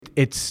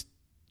it's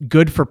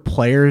good for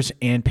players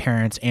and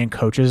parents and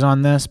coaches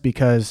on this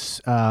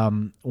because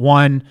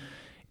one,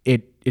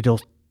 it'll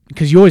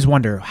because you always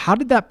wonder, how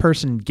did that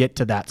person get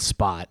to that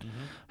spot? Mm-hmm.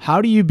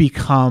 How do you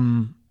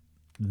become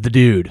the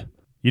dude?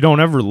 You don't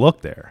ever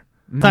look there.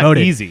 It's not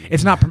easy.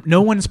 It's not.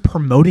 No one's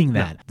promoting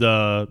that.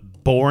 The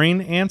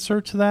boring answer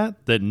to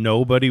that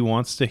nobody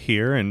wants to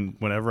hear, and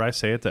whenever I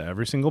say it to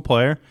every single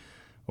player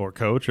or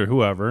coach or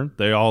whoever,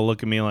 they all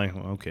look at me like,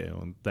 okay,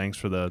 well, thanks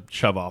for the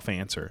shove-off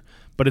answer.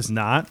 But it's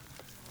not.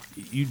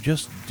 You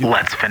just do.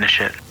 Let's finish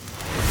it.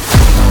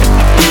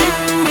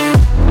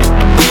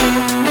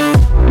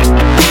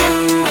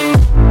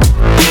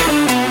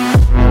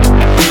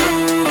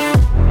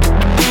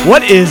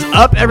 What is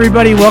up,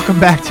 everybody? Welcome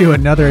back to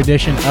another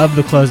edition of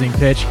The Closing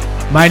Pitch.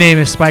 My name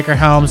is Spiker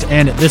Helms,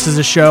 and this is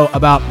a show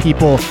about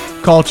people,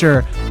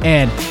 culture,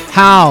 and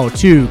how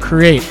to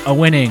create a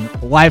winning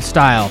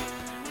lifestyle.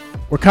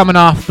 We're coming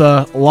off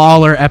the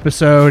Lawler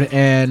episode,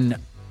 and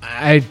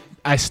I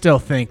still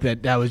think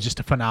that was just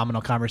a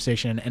phenomenal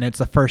conversation, and it's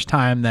the first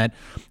time that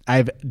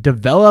I've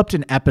developed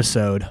an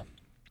episode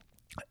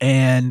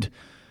and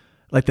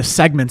like the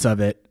segments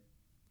of it,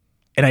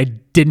 and I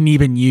didn't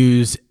even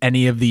use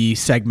any of the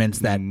segments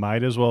that...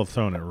 Might as well have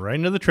thrown it right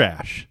into the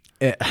trash.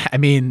 I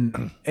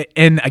mean,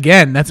 and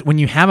again, that's when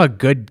you have a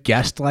good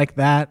guest like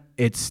that,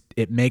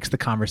 it makes the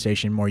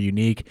conversation more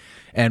unique.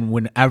 And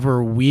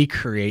whenever we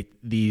create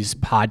these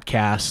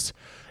podcasts,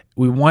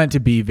 we want it to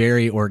be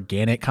very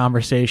organic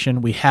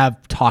conversation. We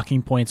have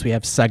talking points, we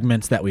have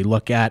segments that we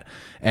look at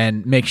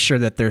and make sure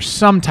that there's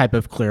some type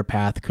of clear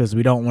path, because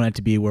we don't want it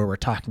to be where we're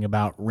talking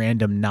about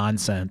random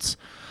nonsense.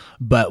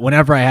 But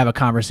whenever I have a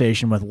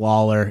conversation with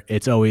Lawler,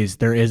 it's always,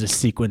 there is a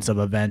sequence of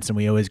events, and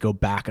we always go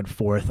back and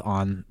forth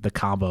on the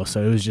combo.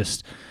 So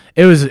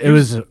it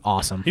was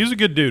awesome. He was a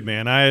good dude,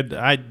 man.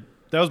 That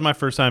was my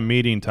first time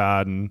meeting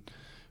Todd, and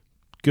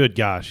good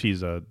gosh,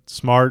 he's a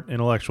smart,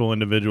 intellectual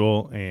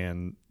individual,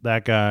 and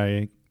that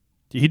guy,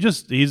 he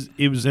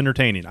was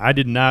entertaining. I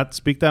did not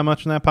speak that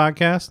much in that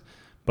podcast,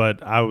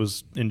 but I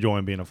was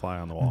enjoying being a fly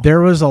on the wall.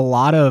 There was a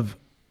lot of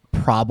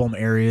problem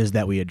areas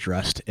that we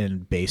addressed in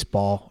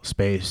baseball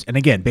space. And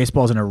again,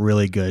 baseball's in a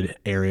really good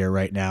area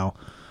right now,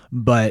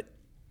 but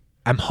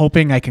I'm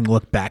hoping I can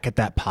look back at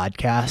that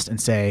podcast and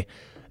say,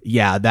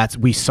 yeah,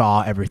 we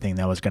saw everything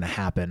that was going to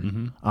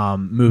happen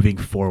moving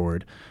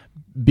forward,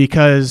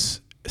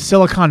 because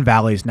Silicon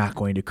Valley is not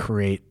going to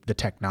create the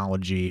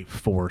technology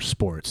for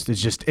sports.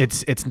 It's just,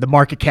 it's the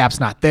market cap's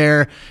not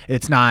there.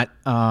 It's not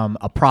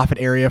a profit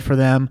area for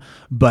them,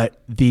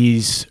 but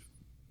these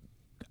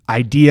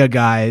idea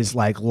guys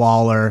like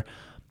Lawler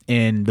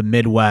in the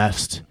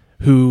Midwest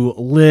who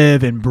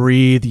live and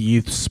breathe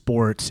youth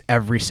sports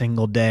every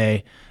single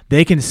day,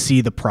 they can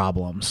see the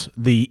problems.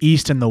 The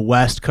East and the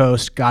West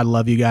Coast, God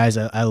love you guys.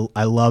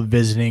 I love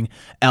visiting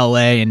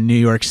LA and New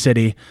York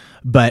City,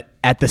 but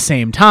at the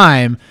same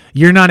time,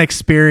 you're not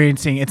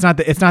experiencing, it's not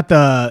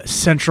the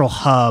central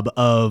hub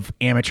of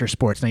amateur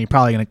sports. Now you're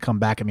probably going to come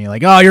back at me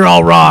like, oh, you're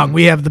all wrong.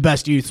 We have the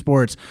best youth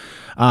sports.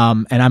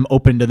 And I'm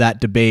open to that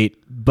debate,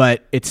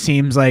 but it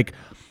seems like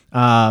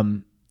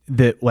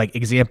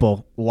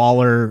example,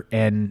 Lawler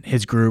and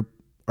his group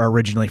are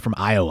originally from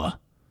Iowa.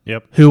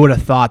 Yep. Who would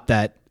have thought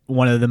that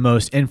one of the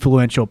most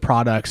influential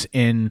products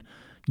in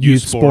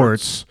youth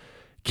sports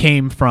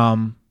came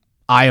from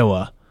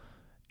Iowa,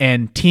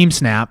 and Team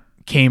Snap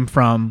came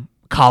from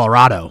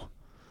Colorado.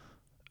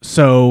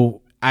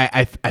 So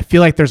I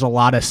feel like there's a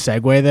lot of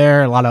segue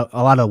there, a lot of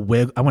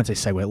I wouldn't say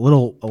segue,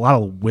 a lot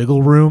of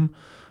wiggle room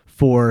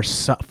for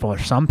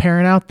some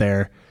parent out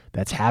there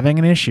that's having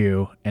an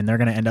issue, and they're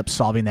going to end up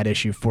solving that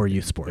issue for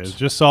youth sports. It's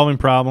just solving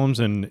problems,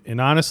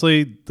 and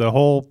honestly, the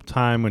whole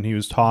time when he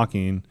was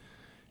talking,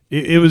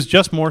 it was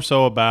just more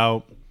so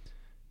about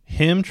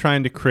him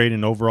trying to create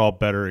an overall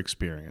better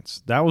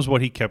experience. That was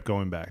what he kept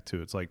going back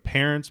to. It's like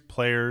parents,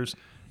 players,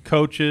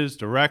 coaches,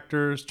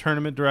 directors,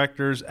 tournament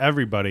directors,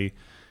 everybody.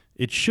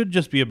 It should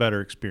just be a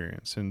better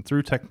experience, and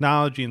through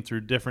technology and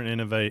through different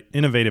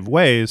innovative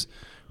ways,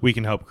 we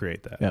can help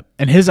create that. Yep.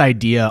 And his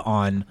idea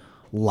on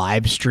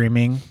live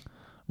streaming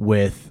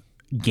with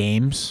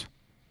games,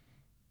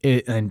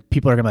 and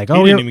people are going to be like,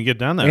 oh, he didn't even get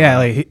down there. Yeah,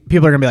 like,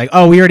 people are going to be like,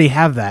 oh, we already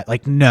have that.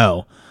 Like,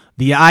 no.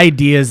 The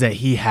ideas that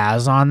he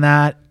has on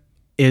that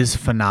is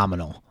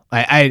phenomenal.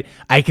 I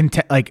can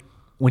like,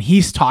 when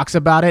he talks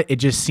about it, it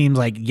just seems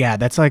like, yeah,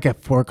 that's like a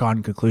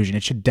foregone conclusion.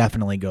 It should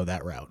definitely go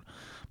that route.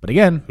 But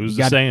again, who's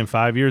to say in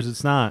 5 years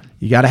it's not?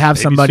 You got to have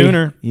Maybe somebody.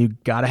 Sooner. You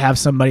got to have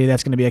somebody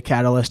that's going to be a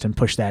catalyst and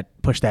push that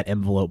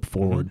envelope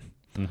forward.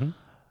 Mm-hmm.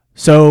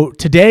 So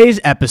today's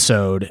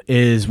episode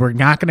is, we're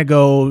not going to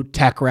go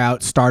tech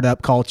route,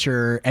 startup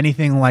culture,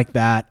 anything like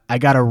that. I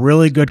got a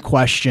really good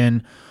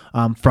question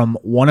from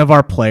one of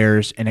our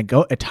players, and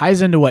it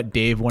ties into what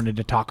Dave wanted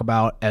to talk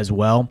about as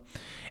well.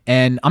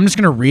 And I'm just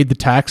going to read the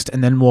text,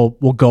 and then we'll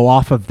go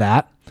off of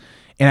that.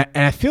 And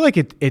I feel like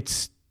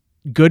it's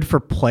good for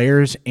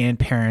players and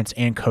parents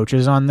and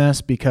coaches on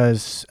this,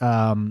 because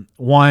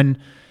one,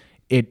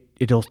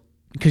 it'll,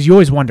 because you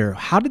always wonder,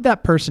 how did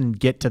that person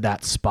get to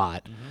that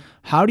spot? Mm-hmm.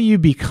 How do you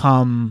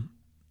become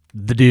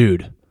the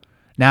dude.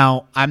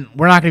 Now,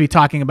 we're not going to be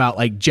talking about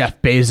like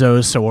Jeff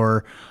Bezos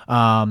or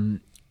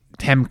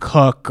Tim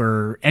Cook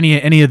or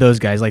any of those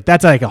guys. Like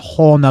that's like a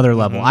whole nother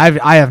level.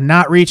 I have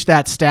not reached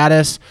that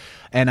status,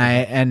 and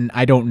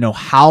I don't know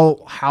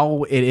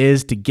how it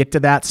is to get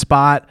to that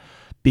spot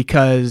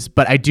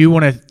but I do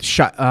want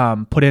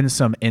to put in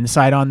some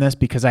insight on this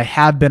because I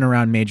have been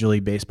around Major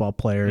League Baseball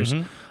players.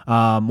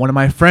 One of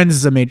my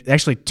friends is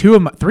actually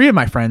three of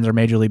my friends are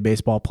Major League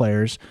Baseball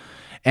players,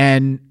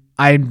 and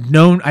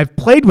I've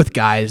played with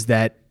guys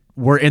that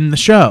were in the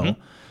show.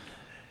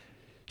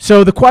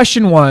 So the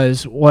question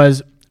was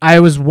I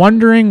was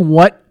wondering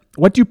what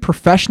do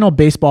professional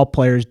baseball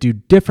players do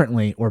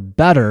differently or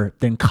better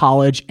than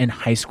college and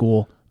high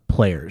school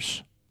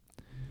players?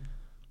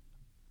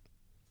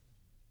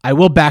 I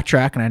will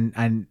backtrack,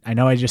 and I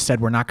know I just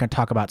said we're not going to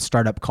talk about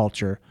startup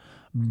culture,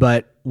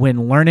 but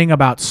when learning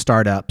about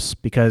startups,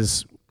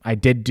 because I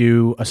did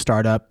do a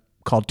startup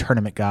called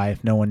Tournament Guy,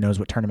 if no one knows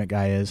what Tournament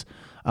Guy is,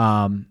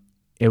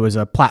 it was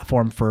a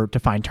platform to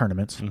find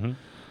tournaments.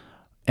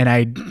 And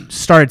I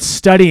started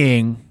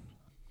studying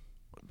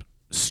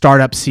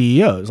startup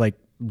CEOs, like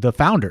the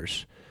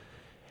founders.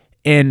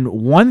 And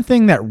one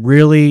thing that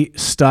really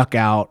stuck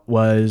out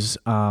was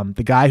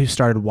the guy who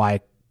started Y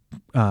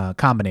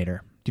Combinator.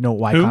 Do you know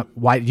what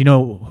do you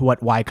know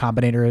what Y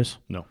Combinator is?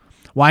 No.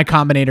 Y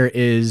Combinator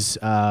is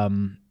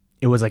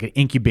it was like an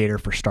incubator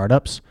for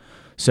startups.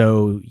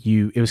 So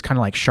it was kind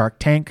of like Shark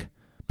Tank,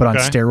 but on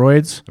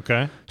steroids.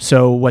 Okay.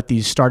 So what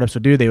these startups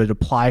would do, they would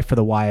apply for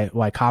the Y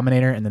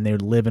Combinator, and then they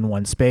would live in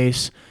one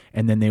space,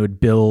 and then they would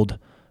build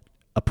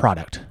a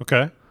product.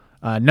 Okay.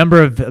 A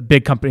number of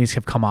big companies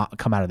have come out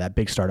of that.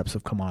 Big startups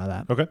have come out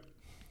of that. Okay.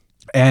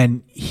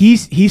 And he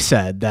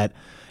said that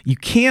you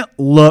can't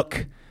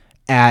look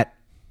at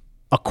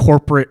a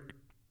corporate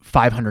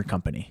 500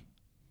 company.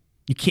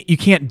 You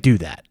can't do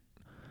that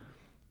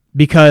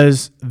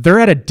because they're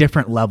at a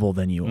different level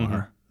than you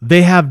are.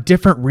 They have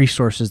different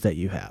resources that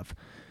you have.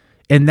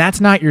 And that's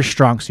not your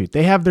strong suit.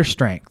 They have their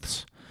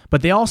strengths,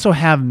 but they also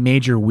have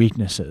major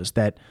weaknesses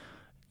that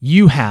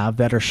you have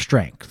that are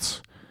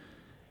strengths.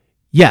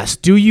 Yes,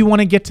 do you want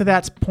to get to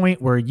that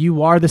point where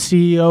you are the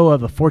CEO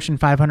of a Fortune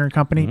 500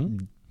 company?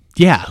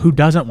 Yeah, who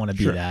doesn't want to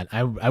be that?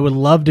 I would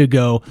love to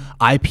go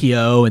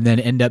IPO and then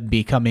end up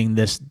becoming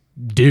this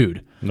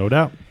dude. No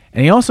doubt.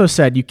 And he also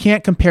said you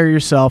can't compare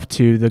yourself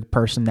to the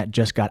person that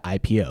just got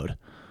IPO'd,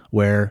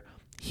 where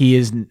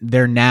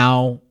they're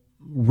now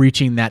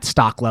reaching that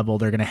stock level.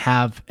 They're going to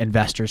have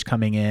investors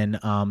coming in,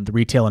 the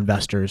retail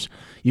investors.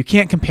 You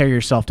can't compare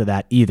yourself to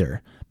that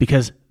either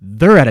because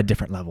they're at a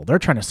different level. They're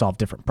trying to solve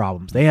different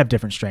problems. They have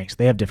different strengths.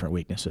 They have different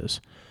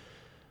weaknesses.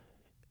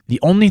 The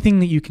only thing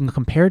that you can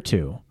compare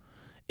to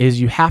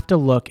is you have to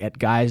look at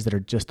guys that are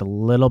just a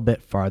little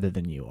bit farther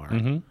than you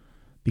are,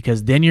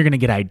 because then you're going to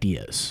get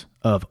ideas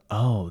of,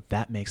 oh,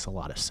 that makes a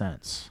lot of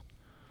sense.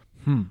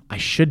 I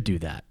should do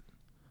that.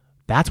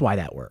 That's why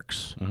that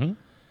works.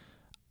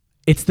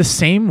 It's the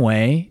same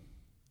way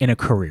in a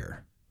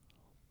career.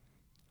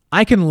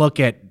 I can look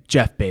at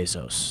Jeff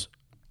Bezos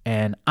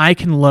and I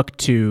can look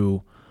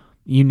to,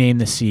 you name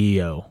the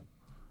CEO,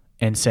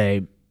 and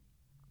say,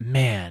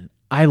 man,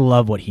 I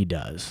love what he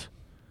does.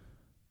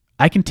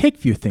 I can take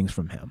few things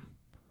from him,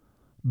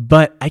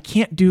 but I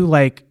can't do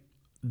like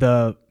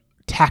the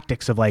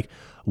tactics of like,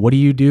 what do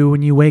you do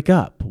when you wake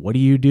up? What do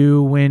you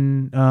do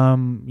when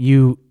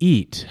you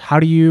eat? How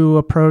do you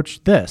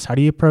approach this? How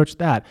do you approach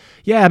that?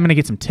 Yeah, I'm going to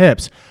get some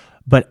tips,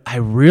 but I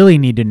really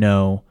need to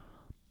know.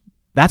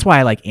 That's why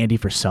I like Andy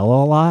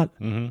Frisella a lot,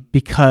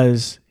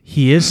 because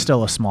he is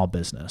still a small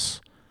business.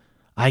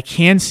 I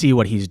can see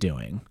what he's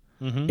doing.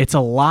 It's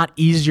a lot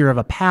easier of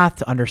a path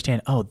to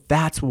understand, oh,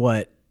 that's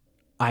what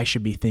I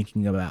should be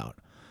thinking about.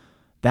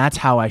 That's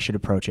how I should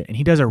approach it. And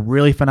he does a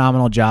really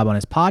phenomenal job on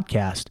his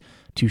podcast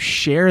to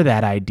share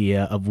that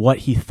idea of what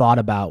he thought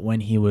about when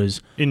he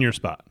was in your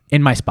spot.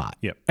 In my spot.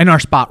 Yep. In our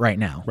spot right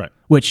now. Right.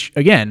 Which,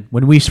 again,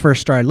 when we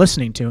first started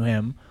listening to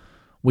him,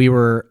 we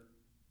were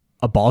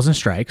a Balls and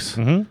Strikes,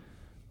 a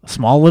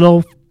small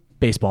little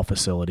baseball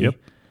facility. Yep.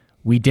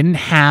 We didn't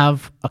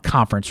have a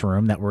conference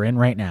room that we're in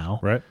right now.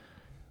 Right.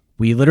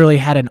 We literally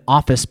had an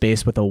office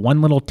space with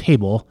one little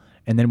table,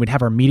 and then we'd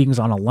have our meetings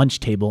on a lunch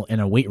table in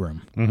a weight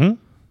room.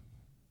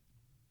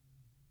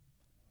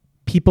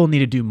 People need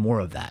to do more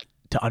of that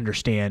to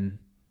understand,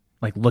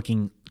 like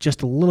looking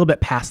just a little bit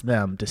past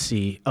them to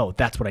see, oh,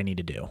 that's what I need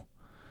to do.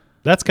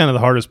 That's kind of the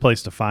hardest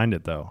place to find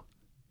it, though.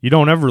 You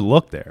don't ever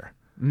look there.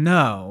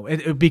 No,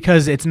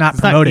 because it's not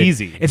promoted. Not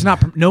easy. It's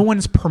not. No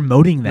one's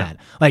promoting that.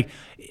 No. Like,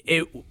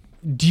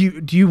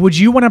 would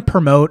you want to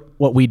promote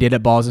what we did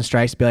at Balls and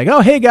Strikes? Be like, oh,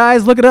 hey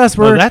guys, look at us.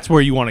 That's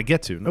where you want to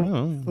get to.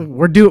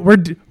 We're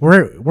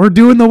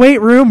doing the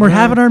weight room. We're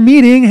having our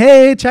meeting.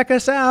 Hey, check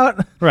us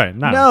out. Right.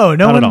 No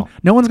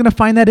one's gonna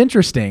find that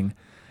interesting.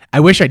 I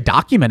wish I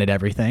documented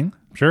everything.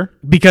 Sure.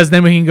 Because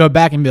then we can go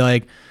back and be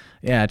like,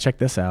 yeah, check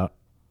this out.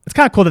 It's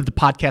kind of cool that the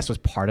podcast was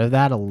part of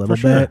that a little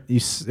For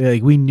bit.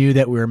 Like, we knew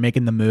that we were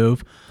making the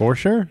move, For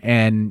sure.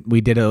 and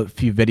we did a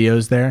few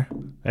videos there.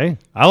 Hey,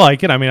 I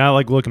like it. I mean, I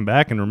like looking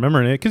back and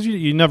remembering it because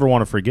you never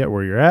want to forget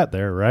where you're at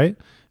there, right?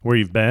 Where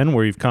you've been,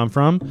 where you've come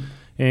from.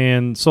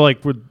 And so,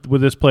 like,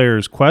 with this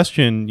player's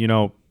question,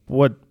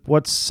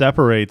 what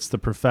separates the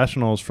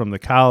professionals from the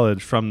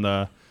college, from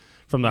the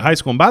high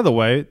school? And by the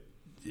way,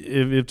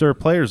 if there are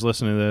players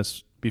listening to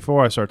this,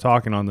 before I start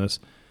talking on this,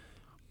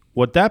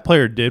 what that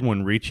player did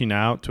when reaching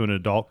out to an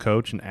adult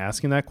coach and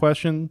asking that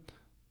question,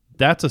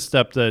 that's a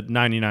step that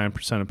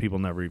 99% of people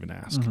never even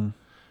ask. Mm-hmm.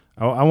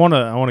 I want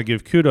to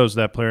give kudos to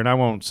that player, and I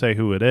won't say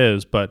who it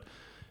is, but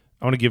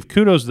I want to give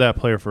kudos to that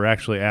player for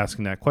actually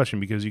asking that question,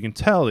 because you can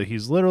tell that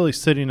he's literally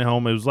sitting at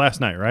home. It was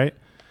last night, right?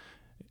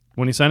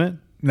 When he sent it?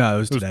 No, it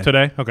was today.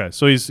 Today? Okay.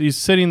 So he's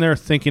sitting there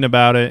thinking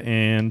about it,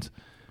 and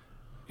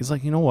he's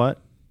like, you know what?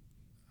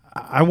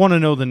 I want to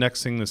know the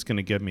next thing that's going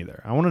to get me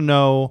there. I want to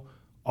know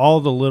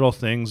all the little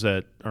things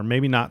that are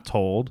maybe not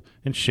told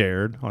and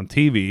shared on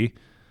TV.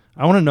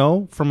 I want to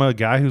know from a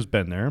guy who's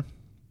been there,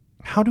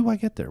 how do I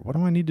get there? What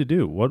do I need to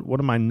do? What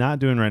am I not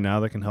doing right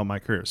now that can help my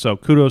career? So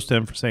kudos to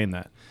him for saying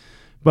that.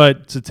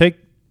 But to take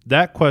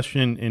that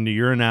question into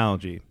your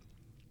analogy,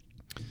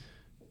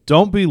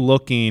 don't be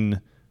looking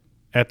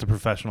at the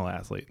professional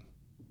athlete.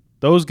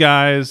 Those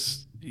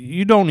guys,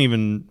 you don't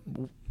even,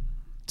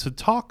 to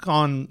talk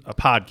on a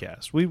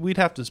podcast, we'd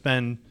have to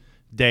spend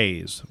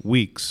days,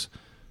 weeks,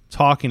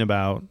 talking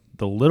about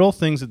the little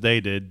things that they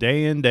did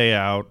day in, day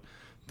out,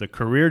 the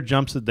career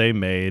jumps that they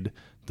made,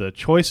 the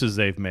choices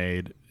they've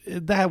made.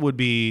 That would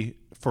be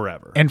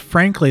forever. And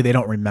frankly, they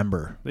don't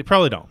remember. They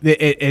probably don't.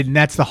 And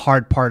that's the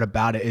hard part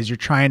about it, is you're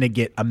trying to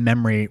get a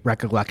memory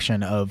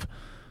recollection of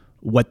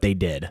what they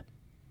did.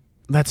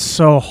 That's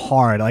so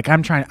hard. Like,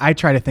 I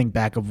try to think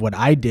back of what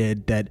I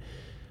did,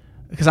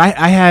 because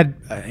I had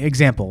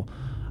example.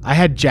 I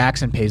had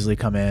Jackson Paisley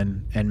come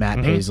in and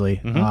Matt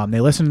Paisley. Mm-hmm. They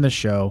listened to the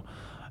show,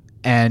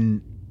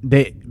 and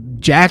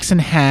Jackson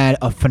had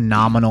a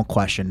phenomenal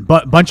question,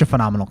 bunch of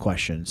phenomenal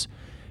questions.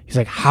 He's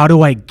like, how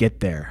do I get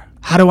there?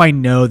 How do I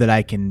know that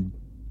I can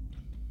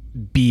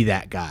be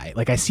that guy?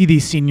 Like, I see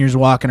these seniors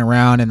walking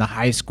around in the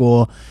high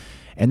school,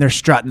 and they're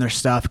strutting their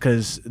stuff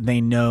because they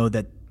know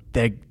that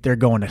they're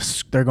going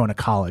to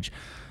college.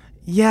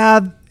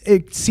 Yeah,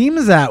 it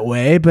seems that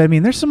way, but I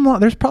mean, there's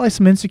probably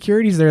some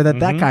insecurities there that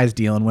guy's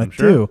dealing with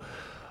too.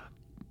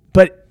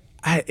 But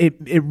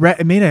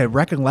it made a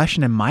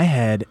recollection in my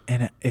head,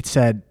 and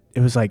it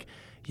was like,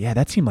 yeah,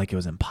 that seemed like it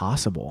was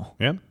impossible.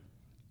 Yeah.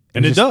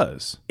 And it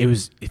does.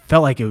 It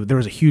felt like there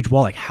was a huge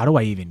wall. Like, how do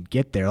I even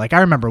get there? Like, I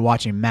remember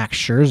watching Max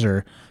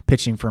Scherzer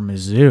pitching for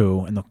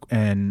Mizzou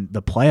in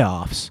the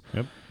playoffs.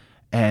 Yep.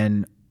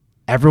 And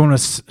everyone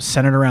was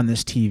centered around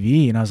this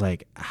TV, and I was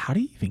like, how do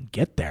you even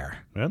get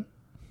there? Yep.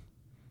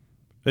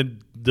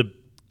 And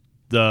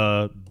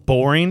the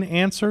boring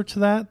answer to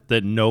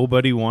that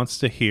nobody wants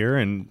to hear,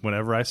 and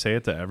whenever I say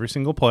it to every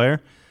single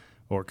player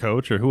or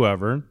coach or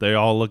whoever, they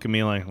all look at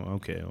me like,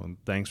 okay, well,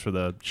 thanks for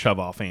the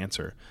shove-off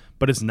answer.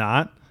 But it's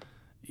not.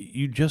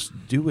 You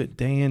just do it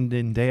day in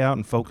and day out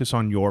and focus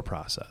on your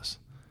process.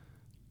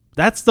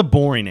 That's the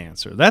boring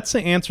answer. That's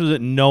the answer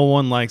that no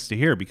one likes to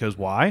hear, because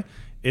why?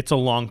 It's a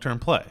long-term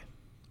play.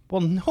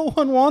 Well, no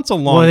one wants a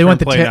long-term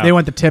play now. They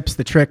want the tips,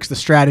 the tricks, the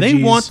strategies.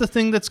 They want the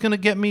thing that's going to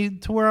get me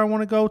to where I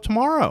want to go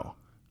tomorrow.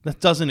 That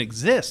doesn't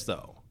exist,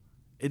 though.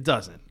 It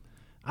doesn't.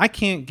 I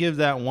can't give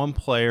that one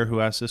player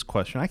who asked this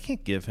question, I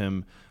can't give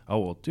him, oh,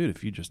 well, dude,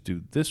 if you just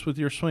do this with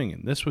your swing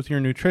and this with your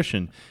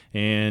nutrition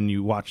and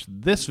you watch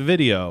this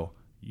video,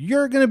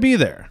 you're going to be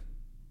there.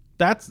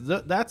 That's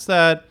that,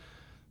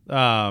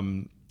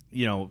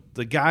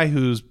 the guy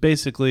who's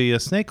basically a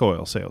snake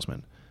oil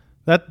salesman.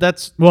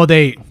 That's well,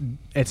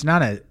 it's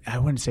not I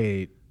wouldn't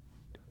say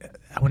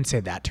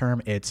that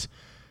term. It's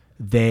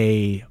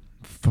they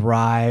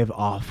thrive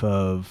off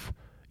of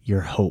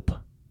your hope.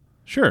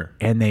 Sure.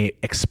 And they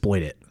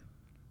exploit it.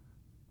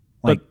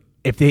 Like,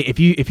 but if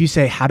you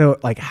say how do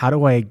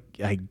I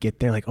get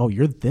there? Like, oh,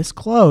 you're this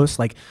close.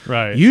 Like,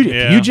 right.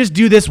 If you just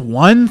do this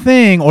one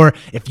thing, or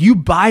if you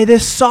buy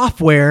this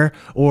software,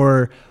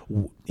 or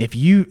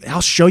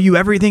I'll show you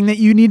everything that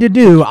you need to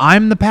do.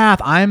 I'm the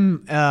path.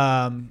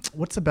 I'm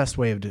what's the best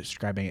way of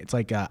describing it? It's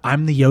like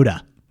I'm the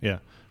Yoda. Yeah.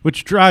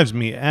 Which drives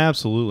me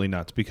absolutely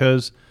nuts,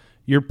 because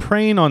you're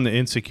preying on the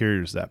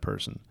insecurities of that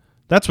person.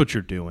 That's what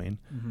you're doing.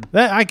 Mm-hmm.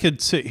 That I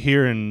could sit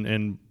here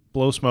and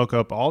blow smoke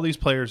up all these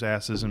players'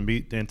 asses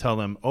and tell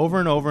them over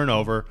and over and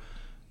over,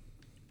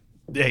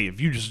 hey, if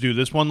you just do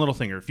this one little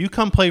thing, or if you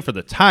come play for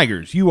the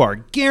Tigers, you are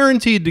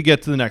guaranteed to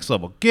get to the next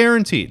level.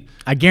 Guaranteed.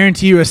 I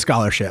guarantee you a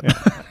scholarship.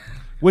 Yeah.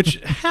 Which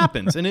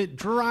happens, and it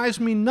drives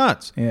me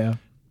nuts. Yeah.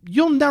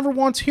 You'll never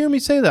once hear me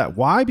say that.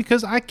 Why?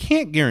 Because I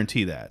can't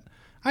guarantee that.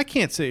 I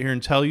can't sit here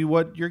and tell you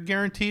what you're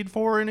guaranteed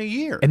for in a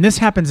year. And this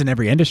happens in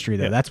every industry,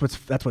 though. Yeah. That's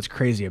what's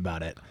crazy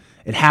about it.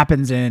 It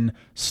happens in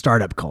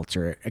startup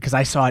culture, because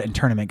I saw it in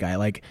Tournament Guy.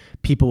 Like,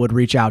 people would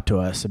reach out to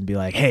us and be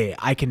like, hey,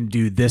 I can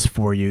do this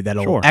for you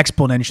that'll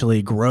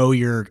exponentially grow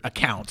your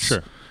accounts.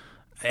 Sure.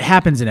 It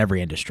happens in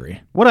every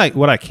industry. What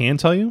I can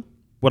tell you,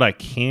 what I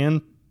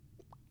can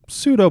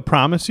pseudo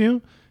promise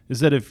you is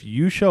that if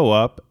you show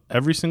up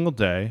every single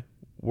day,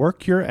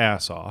 work your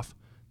ass off,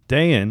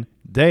 day in,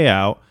 day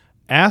out,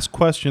 ask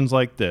questions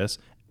like this,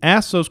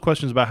 ask those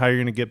questions about how you're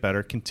going to get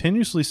better,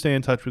 continuously stay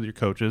in touch with your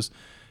coaches,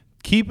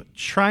 keep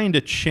trying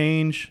to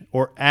change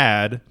or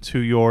add to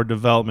your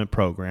development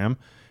program,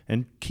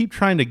 and keep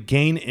trying to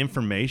gain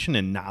information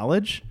and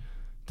knowledge,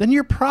 then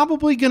you're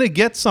probably going to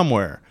get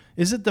somewhere.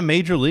 Is it the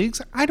major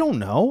leagues? I don't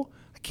know.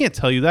 I can't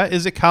tell you that.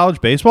 Is it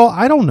college baseball?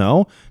 I don't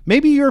know.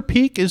 Maybe your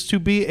peak is to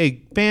be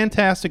a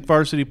fantastic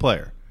varsity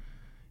player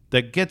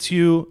that gets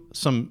you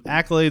some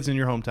accolades in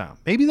your hometown.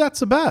 Maybe that's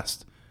the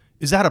best.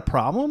 Is that a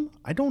problem?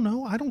 I don't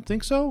know. I don't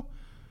think so.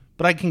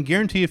 But I can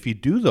guarantee if you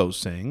do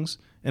those things,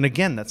 and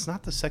again, that's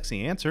not the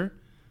sexy answer.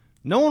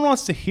 No one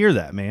wants to hear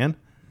that, man.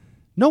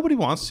 Nobody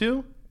wants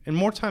to. And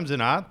more times than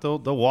not, they'll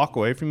walk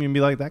away from you and be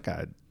like, that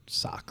guy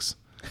sucks.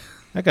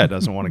 That guy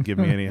doesn't want to give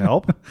me any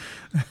help.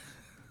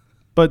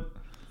 But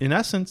in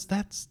essence,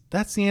 that's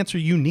the answer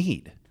you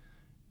need.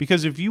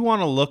 Because if you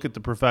want to look at the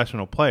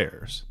professional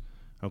players,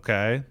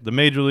 okay, the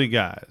major league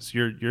guys,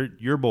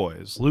 your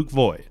boys, Luke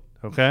Voigt,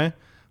 okay?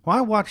 Well,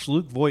 I watched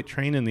Luke Voigt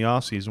train in the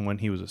offseason when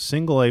he was a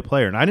single-A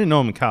player, and I didn't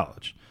know him in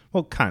college.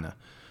 Well, kind of.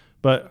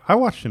 But I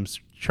watched him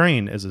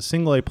train as a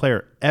single-A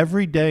player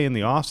every day in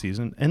the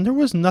offseason, and there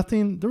was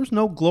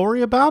no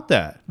glory about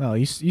that. Well,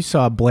 you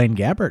saw Blaine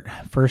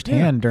Gabbert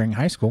firsthand during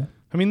high school.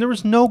 I mean, there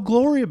was no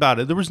glory about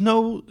it. There was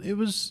no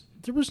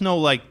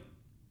like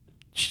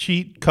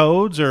cheat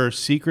codes or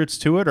secrets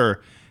to it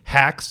or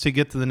hacks to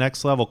get to the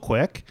next level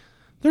quick.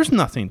 There's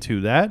nothing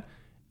to that.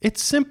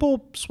 It's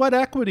simple sweat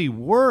equity,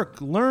 work,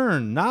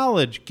 learn,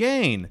 knowledge,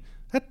 gain.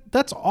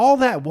 That's all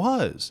that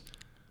was.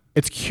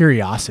 It's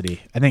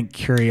curiosity. I think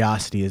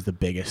curiosity is the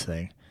biggest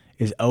thing,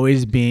 is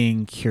always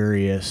being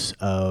curious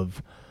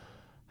of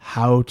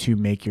how to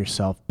make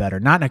yourself better.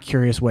 Not in a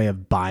curious way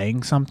of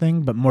buying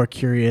something, but more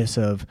curious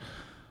of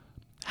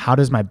how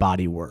does my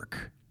body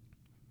work?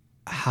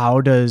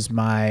 How does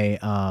my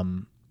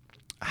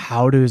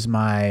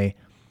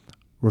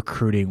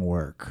recruiting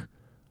work?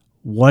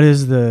 What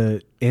is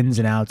the ins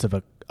and outs of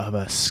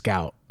a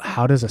scout?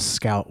 How does a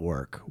scout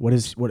work?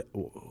 What's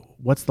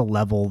the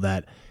level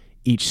that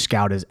each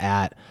scout is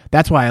at?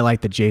 That's why I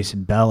like the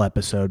Jason Bell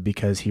episode,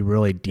 because he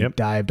really deep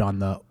dived on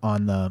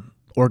the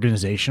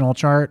organizational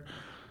chart.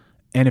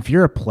 And if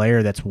you're a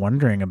player that's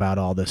wondering about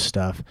all this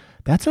stuff,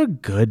 that's a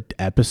good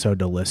episode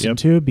to listen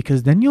to,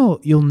 because then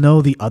you'll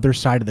know the other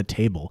side of the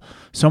table.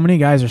 So many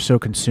guys are so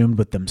consumed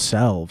with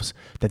themselves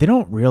that they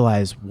don't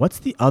realize what's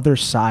the other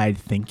side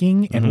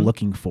thinking and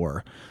looking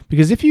for.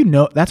 Because if you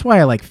know, that's why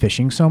I like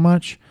fishing so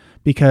much,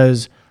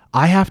 because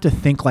I have to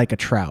think like a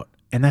trout.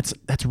 And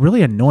that's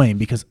really annoying,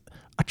 because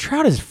a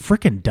trout is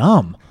freaking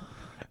dumb.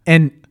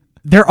 And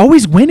they're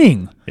always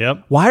winning.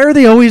 Yep. Why are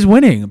they always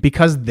winning?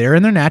 Because they're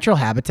in their natural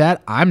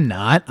habitat. I'm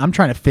not. I'm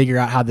trying to figure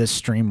out how this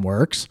stream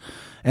works.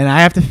 And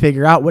I have to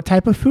figure out what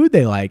type of food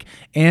they like.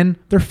 And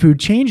their food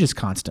changes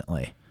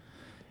constantly.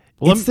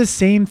 Well, it's the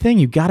same thing.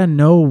 You got to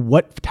know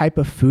what type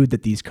of food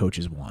that these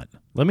coaches want.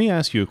 Let me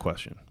ask you a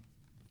question.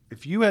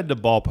 If you had to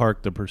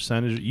ballpark the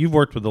percentage, you've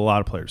worked with a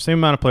lot of players, same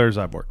amount of players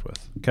I've worked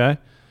with, okay?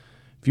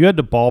 If you had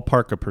to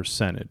ballpark a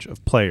percentage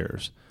of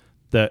players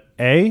that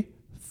A,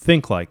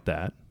 think like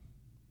that,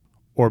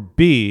 or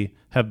B,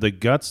 have the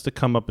guts to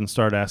come up and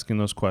start asking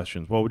those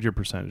questions, what would your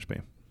percentage be?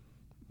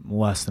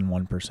 Less than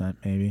 1%,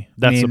 maybe.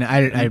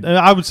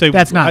 I would say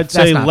that's not. I'd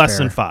say not less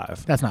fair. than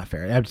 5. That's not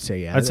fair. I'd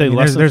say I'd say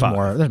less than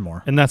 5. There's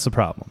more. And that's the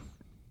problem.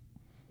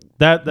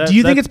 Do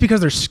you think it's because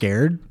they're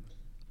scared?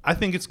 I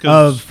think it's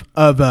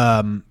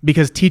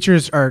because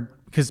teachers are,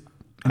 because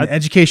in the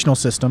educational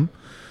system,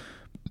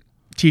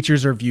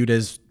 teachers are viewed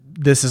as,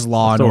 this is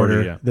law authority,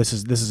 and order. Yeah. This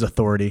is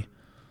authority.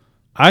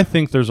 I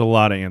think there's a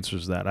lot of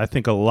answers to that. I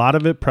think a lot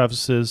of it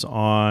prefaces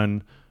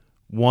on,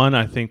 one,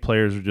 I think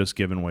players are just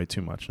giving away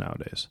too much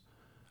nowadays.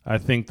 I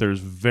think there's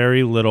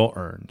very little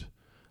earned.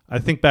 I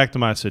think back to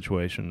my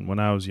situation when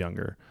I was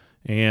younger,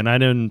 and I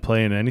didn't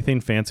play in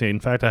anything fancy. In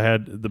fact,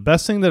 the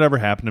best thing that ever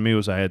happened to me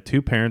was I had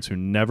 2 parents who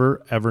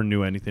never, ever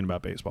knew anything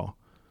about baseball.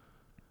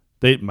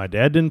 My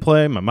dad didn't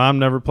play. My mom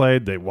never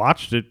played. They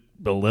watched it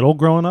a little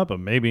growing up, but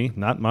maybe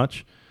not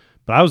much.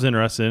 But I was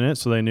interested in it,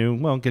 so they knew,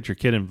 well, get your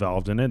kid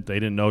involved in it. They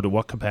didn't know to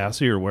what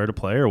capacity or where to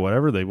play or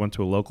whatever. They went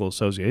to a local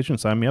association,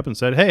 signed me up, and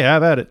said, hey,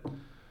 have at it,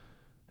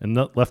 and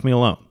left me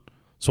alone.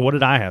 So what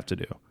did I have to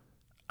do?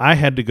 I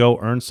had to go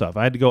earn stuff.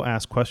 I had to go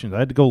ask questions. I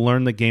had to go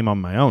learn the game on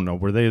my own. Now,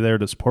 were they there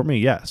to support me?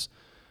 Yes.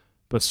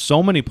 But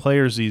so many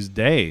players these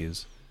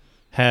days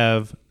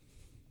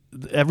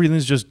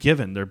everything's just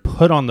given. They're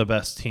put on the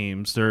best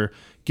teams. They're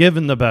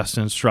given the best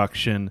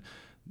instruction.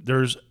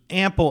 There's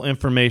ample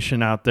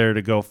information out there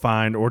to go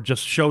find, or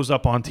just shows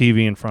up on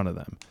TV in front of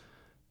them.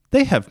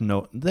 They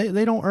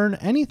don't earn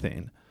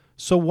anything.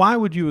 So why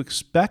would you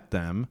expect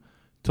them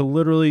to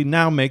literally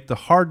now make the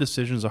hard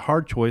decisions, the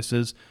hard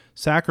choices,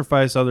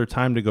 sacrifice other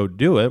time to go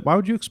do it? Why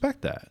would you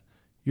expect that?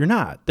 You're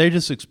not. They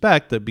just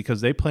expect that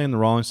because they play in the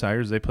Rolling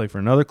Tigers, they play for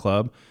another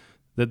club,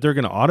 that they're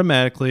going to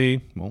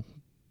automatically,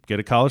 get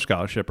a college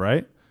scholarship,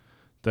 right?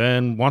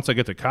 Then once I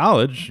get to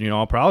college,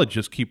 I'll probably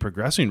just keep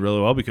progressing really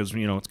well because,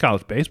 it's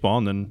college baseball,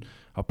 and then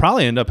I'll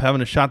probably end up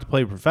having a shot to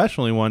play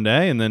professionally one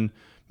day, and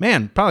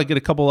then, probably get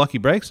a couple lucky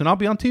breaks, and I'll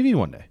be on TV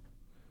one day.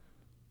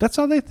 That's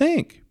how they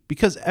think,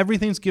 because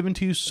everything's given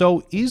to you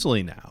so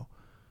easily now.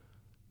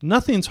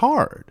 Nothing's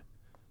hard.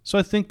 So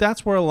I think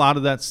that's where a lot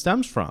of that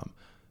stems from.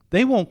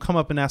 They won't come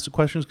up and ask the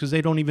questions because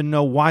they don't even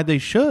know why they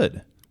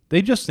should.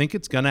 They just think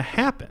it's going to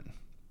happen.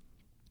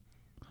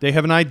 They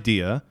have an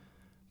idea.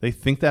 They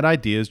think that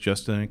idea is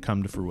just going to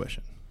come to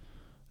fruition.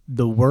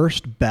 The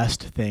worst,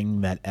 best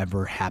thing that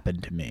ever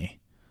happened to me,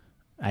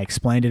 I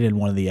explained it in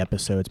one of the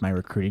episodes, my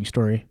recruiting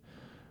story,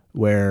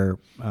 where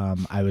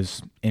I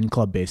was in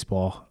club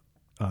baseball,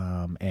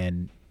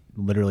 and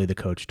literally the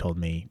coach told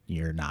me,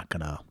 you're not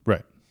going to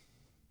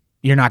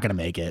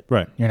make it.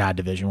 Right. You're not a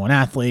Division I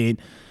athlete.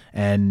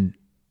 And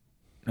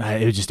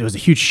it was a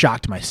huge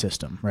shock to my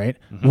system, right?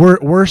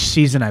 Mm-hmm. Worst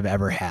season I've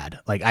ever had.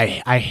 Like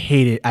I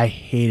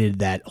hated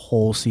that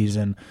whole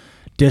season,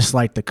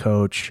 disliked the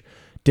coach,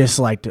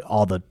 disliked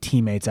all the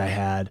teammates I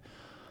had.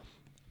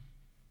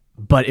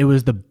 But it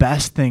was the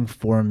best thing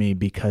for me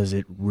because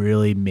it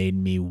really made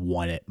me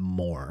want it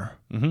more.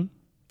 Mm-hmm.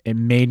 It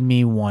made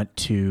me want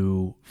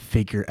to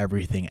figure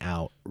everything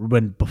out.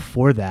 When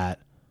before that,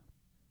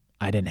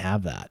 I didn't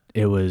have that.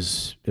 It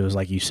was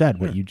like you said,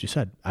 what you just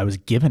said. I was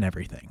given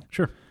everything.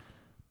 Sure.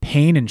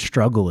 Pain and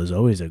struggle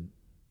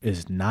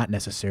is not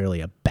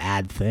necessarily a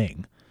bad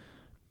thing.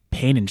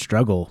 Pain and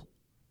struggle,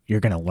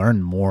 you're going to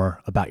learn more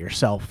about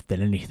yourself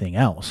than anything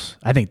else.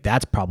 I think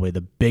that's probably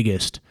the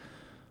biggest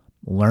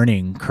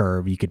learning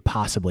curve you could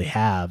possibly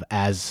have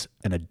as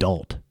an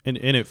adult. And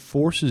it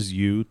forces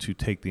you to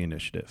take the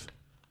initiative,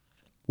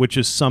 which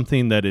is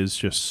something that is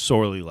just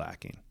sorely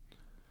lacking.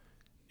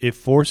 It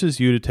forces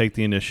you to take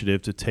the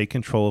initiative to take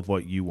control of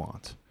what you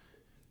want.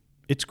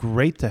 It's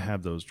great to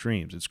have those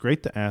dreams. It's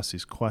great to ask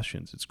these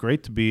questions. It's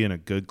great to be in a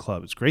good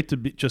club. It's great to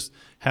just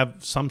have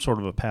some sort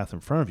of a path in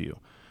front of you.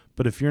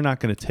 But if you're not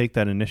going to take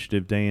that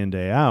initiative day in,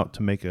 day out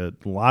to make a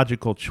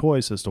logical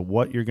choice as to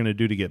what you're going to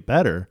do to get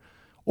better,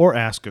 or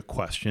ask a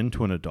question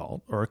to an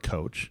adult or a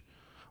coach,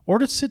 or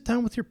to sit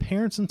down with your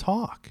parents and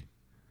talk,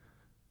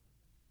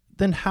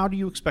 then how do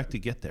you expect to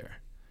get there?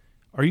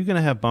 Are you going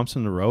to have bumps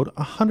in the road?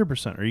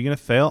 100%. Are you going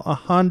to fail?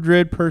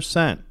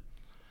 100%.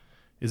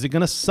 Is it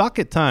going to suck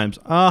at times?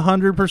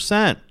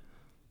 100%.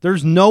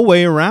 There's no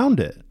way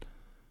around it.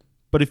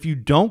 But if you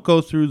don't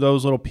go through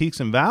those little peaks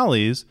and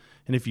valleys,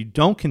 and if you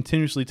don't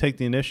continuously take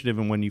the initiative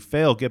and when you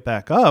fail, get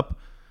back up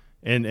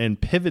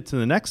and pivot to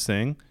the next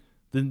thing,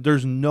 then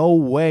there's no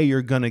way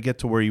you're going to get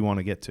to where you want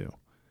to get to.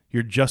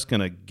 You're just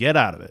going to get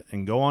out of it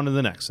and go on to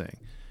the next thing.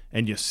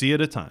 And you see it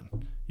a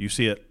ton. You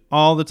see it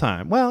all the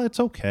time. Well, it's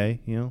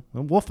okay.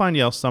 We'll find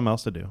something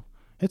else to do.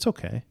 It's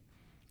okay.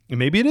 And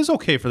maybe it is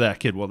okay for that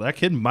kid. Well, that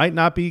kid might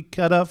not be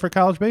cut up for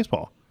college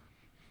baseball.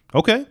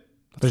 Okay.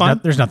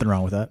 There's nothing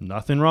wrong with that.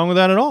 Nothing wrong with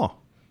that at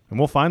all. And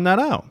we'll find that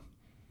out.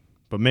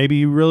 But maybe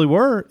you really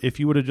were if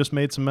you would have just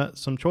made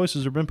some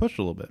choices or been pushed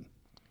a little bit.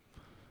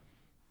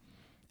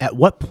 At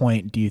what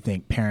point do you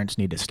think parents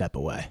need to step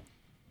away?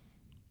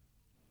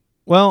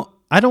 Well,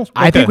 I don't. Okay,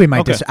 I think we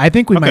might. okay. I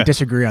think we might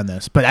disagree on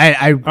this, but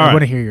I want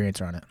to hear your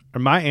answer on it.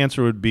 My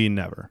answer would be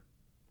never,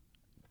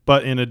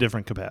 but in a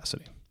different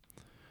capacity.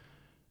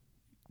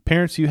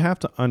 Parents, you have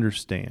to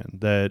understand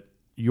that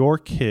your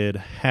kid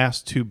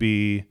has to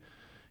be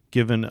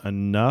given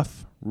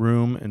enough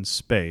room and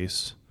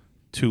space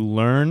to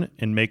learn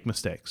and make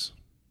mistakes.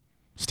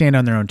 Stand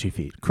on their own 2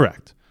 feet.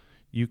 Correct.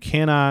 You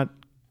cannot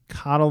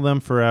coddle them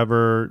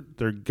forever.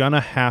 They're going to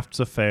have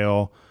to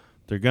fail.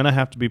 They're going to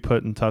have to be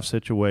put in tough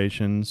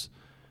situations.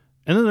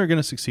 And then they're going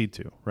to succeed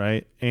too,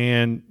 right?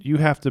 And you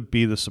have to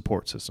be the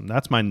support system.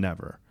 That's my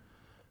never.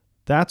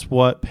 That's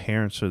what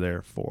parents are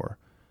there for.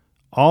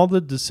 All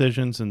the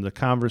decisions and the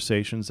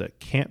conversations that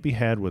can't be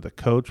had with a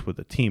coach, with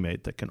a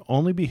teammate, that can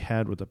only be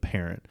had with a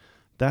parent,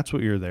 that's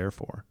what you're there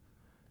for.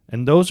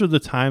 And those are the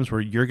times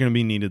where you're going to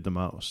be needed the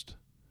most.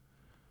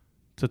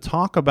 To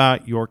talk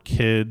about your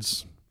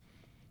kid's,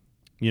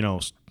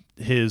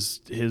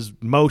 his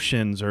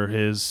motions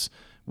or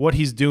what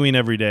he's doing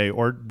every day,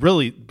 or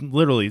really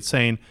literally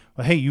saying,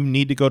 well, hey, you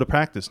need to go to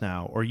practice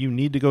now, or you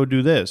need to go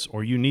do this,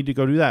 or you need to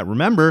go do that.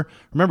 Remember,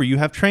 you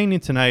have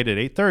training tonight at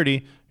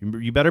 8:30.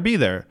 You better be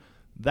there.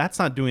 That's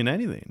not doing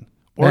anything,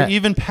 or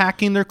even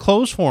packing their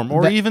clothes for them,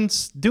 or even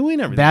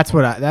doing everything. That's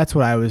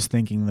what I was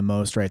thinking the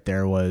most right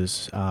there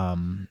was,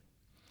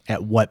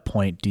 at what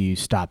point do you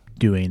stop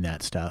doing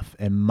that stuff?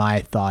 And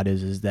my thought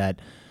is that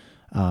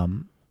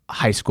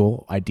high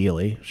school,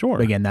 ideally. Sure.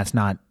 But again, that's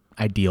not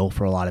ideal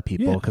for a lot of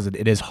people because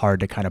it is hard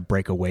to kind of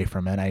break away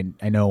from it.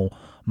 I know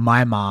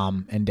my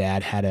mom and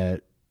dad had a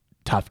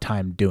tough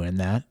time doing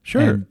that.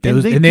 Sure. And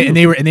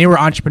they were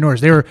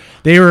entrepreneurs. They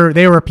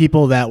were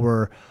people that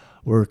were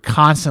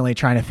constantly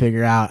trying to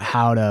figure out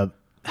how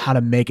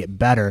to make it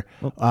better,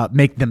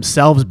 make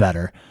themselves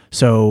better.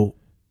 So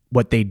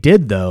what they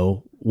did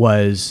though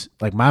was,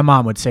 like, my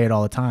mom would say it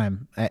all the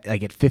time,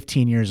 like at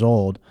 15 years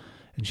old,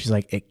 And she's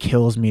like, it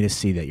kills me to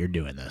see that you're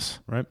doing this.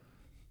 Right.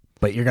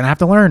 But you're going to have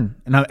to learn.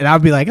 And I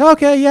would be like,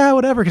 okay, yeah,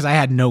 whatever. Because I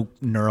had no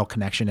neural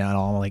connection at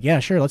all. I'm like, yeah,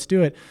 sure, let's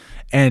do it.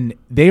 And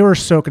they were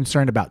so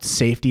concerned about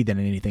safety than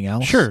anything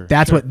else. Sure.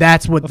 That's what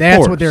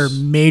their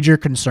major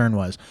concern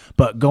was.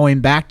 But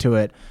going back to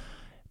it,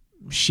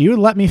 she would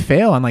let me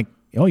fail. I'm like,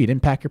 oh, you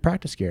didn't pack your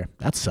practice gear.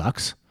 That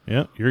sucks.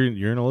 Yeah, you're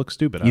gonna look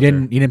stupid. You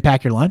didn't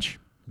pack your lunch.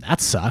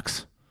 That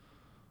sucks.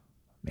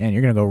 Man,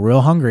 you're gonna go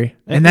real hungry.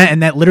 And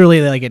that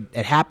literally, like,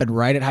 it happened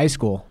right at high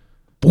school.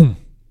 Boom.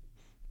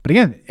 But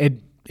again,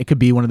 it could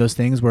be one of those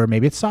things where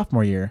maybe it's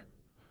sophomore year.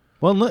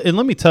 Well, and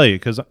let me tell you,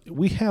 because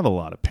we have a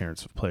lot of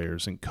parents of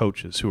players and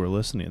coaches who are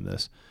listening to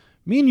this.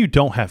 Me and you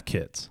don't have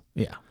kids.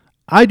 Yeah.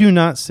 I do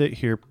not sit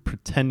here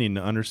pretending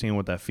to understand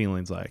what that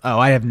feeling's like. Oh,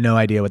 I have no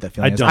idea what that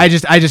feeling is. don't.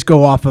 I just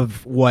go off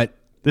of what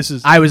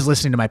I was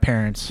listening to my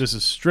parents. This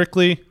is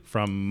strictly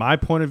from my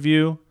point of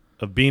view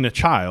of being a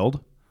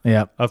child.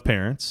 Yep. Of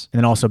parents, and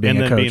then also being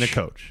a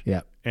coach.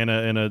 Yeah. And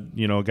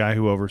a guy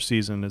who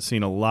oversees and has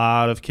seen a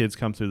lot of kids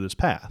come through this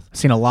path.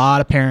 Seen a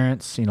lot of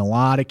parents, seen a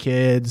lot of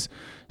kids,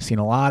 seen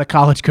a lot of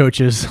college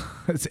coaches.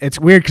 It's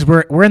weird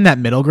because we're in that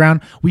middle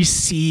ground. We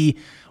see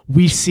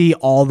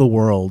all the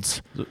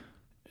worlds.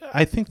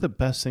 I think the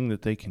best thing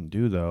that they can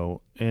do,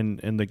 though, and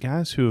the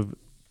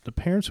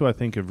parents who I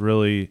think have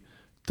really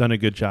done a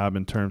good job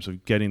in terms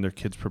of getting their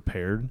kids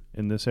prepared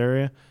in this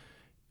area,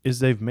 is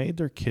they've made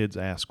their kids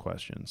ask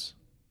questions.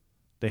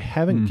 They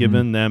haven't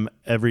given them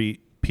every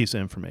piece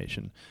of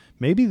information.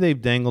 Maybe they've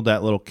dangled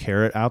that little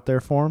carrot out there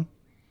for them,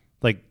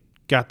 like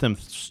got them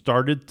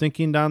started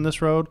thinking down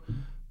this road,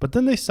 but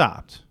then they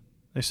stopped.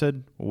 They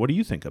said, well, what do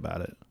you think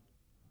about it?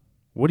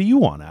 What do you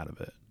want out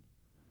of it?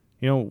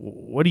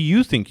 What do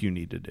you think you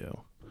need to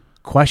do?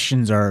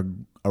 Questions are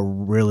a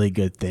really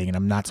good thing, and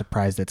I'm not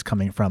surprised it's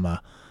coming from a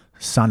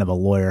son of a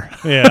lawyer.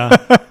 Yeah.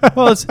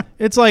 Well,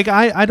 it's like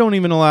I don't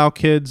even allow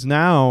kids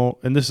now,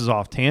 and this is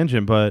off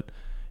tangent, but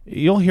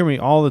you'll hear me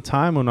all the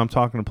time when I'm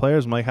talking to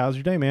players. I'm like, how's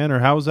your day, man? Or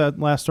how was that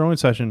last throwing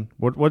session?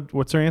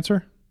 What's their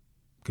answer?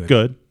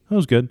 Good. That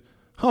was good.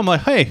 I'm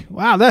like, hey,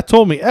 wow, that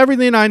told me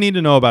everything I need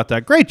to know about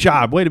that. Great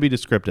job. Way to be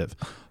descriptive.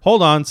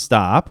 Hold on.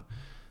 Stop.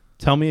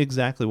 Tell me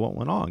exactly what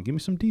went on. Give me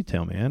some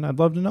detail, man. I'd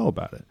love to know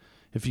about it.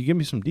 If you give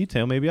me some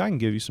detail, maybe I can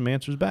give you some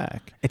answers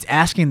back. It's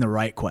asking the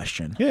right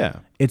question. Yeah.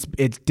 It's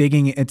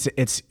digging.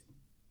 It's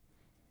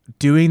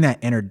doing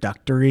that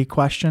introductory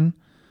question,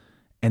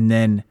 and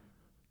then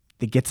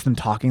it gets them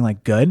talking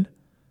like good,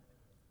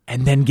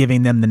 and then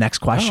giving them the next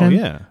question. Oh,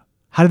 yeah.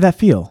 How did that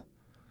feel?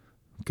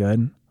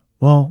 Good.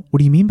 Well, what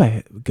do you mean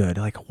by good?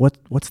 Like, what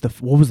was the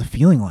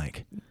feeling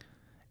like?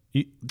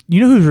 You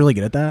know who's really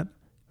good at that?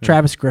 Yeah.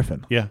 Travis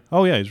Griffin. Yeah.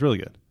 Oh, yeah. He's really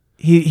good.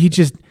 He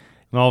just.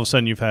 And all of a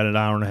sudden, you've had an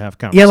hour and a half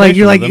conversation. Yeah, like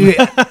you're like with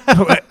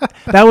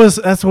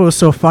that's what was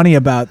so funny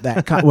about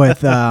that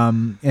with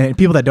and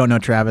people that don't know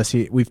Travis.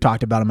 We've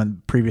talked about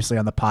him previously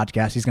on the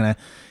podcast. He's gonna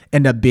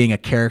end up being a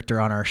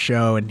character on our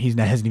show, and he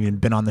hasn't even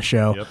been on the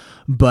show. Yep.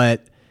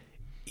 But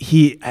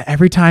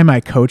every time I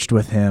coached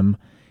with him,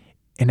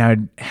 and I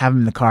would have him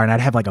in the car, and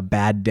I'd have like a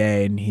bad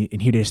day, and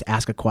he'd just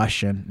ask a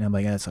question, and I'm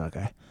like, that's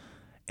okay,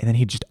 and then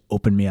he'd just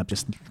open me up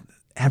just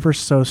ever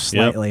so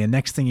slightly, Yep. and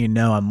next thing you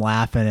know, I'm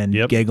laughing and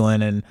Yep.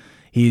 giggling, and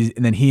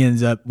then he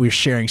ends up, we're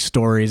sharing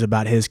stories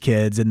about his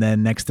kids, and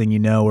then next thing you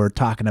know, we're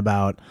talking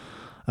about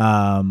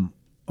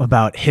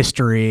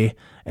history,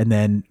 and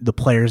then the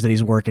players that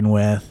he's working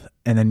with,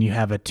 and then you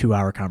have a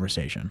 2-hour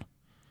conversation.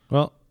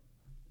 Well,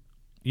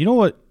 you know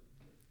what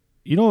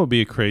would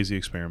be a crazy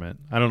experiment?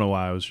 I don't know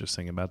why I was just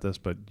thinking about this,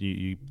 but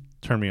you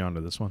turned me on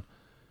to this one.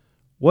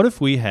 What if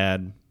we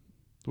had,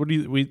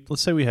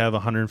 let's say we have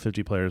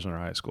 150 players in our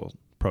high school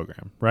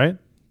program, right?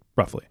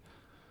 Roughly.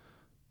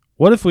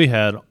 What if we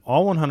had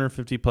all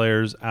 150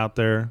 players out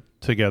there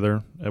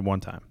together at one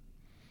time?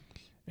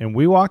 And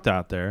we walked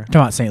out there. You're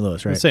talking about St.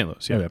 Louis, right? St.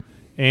 Louis, yeah. Okay.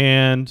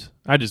 And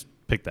I just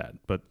picked that,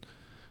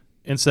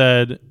 and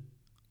said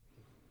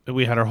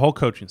we had our whole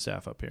coaching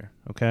staff up here,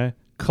 okay?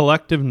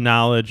 Collective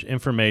knowledge,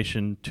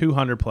 information,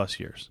 200 plus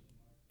years,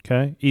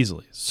 okay?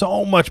 Easily.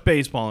 So much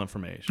baseball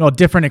information. Well,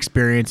 different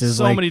experiences.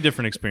 So like many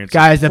different experiences.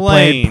 guys that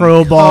Playing, played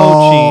pro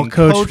ball, coaching,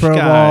 coach pro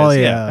guys, ball,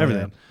 yeah,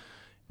 everything.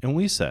 And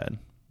we said,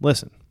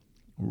 listen,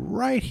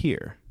 right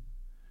here,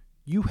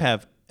 you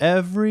have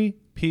every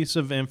piece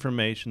of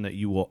information that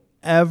you will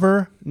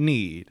ever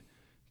need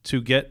to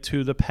get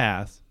to the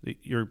path,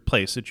 your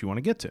place that you want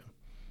to get to.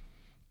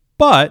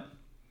 But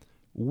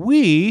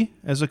we,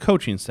 as a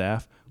coaching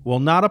staff, will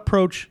not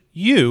approach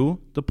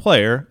you, the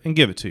player, and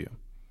give it to you.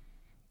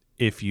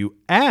 If you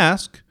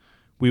ask,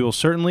 we will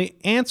certainly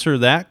answer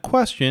that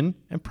question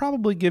and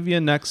probably give you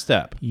a next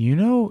step.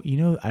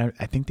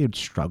 I think they'd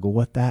struggle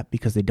with that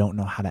because they don't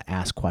know how to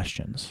ask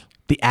questions.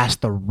 They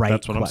ask the right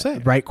That's what I'm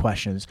saying. Right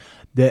questions.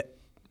 That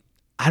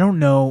I don't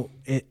know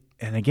it.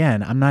 And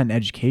again, I'm not in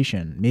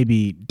education.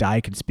 Maybe Di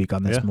could speak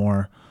on this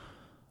more.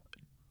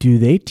 Do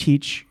they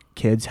teach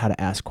kids how to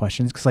ask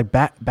questions? Because like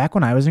back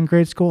when I was in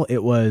grade school,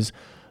 it was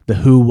the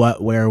who,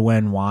 what, where,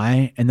 when,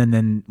 why, and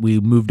then we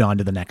moved on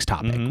to the next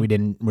topic. Mm-hmm. We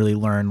didn't really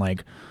learn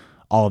like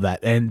all of that.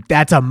 And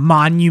that's a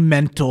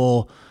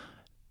monumental.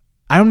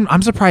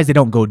 I'm surprised they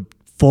don't go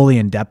fully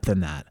in depth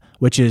in that,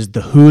 which is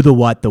the who, the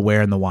what, the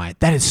where, and the why.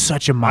 That is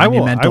such a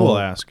monumental I will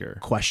ask her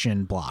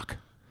question block.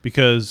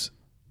 Because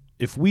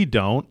if we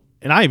don't,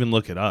 and I even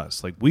look at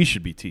us, like we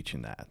should be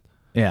teaching that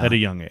at a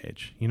young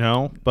age, you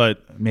know?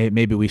 But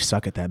maybe we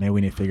suck at that. Maybe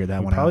we need to figure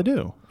that one out. Probably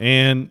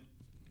do.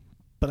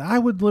 But I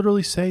would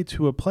literally say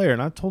to a player, and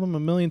I've told him a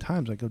million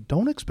times, I go,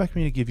 don't expect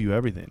me to give you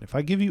everything. If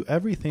I give you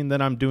everything, then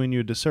I'm doing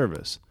you a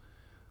disservice.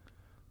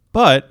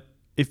 But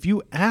if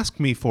you ask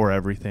me for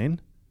everything,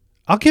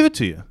 I'll give it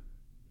to you.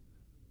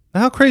 Now,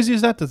 how crazy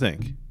is that to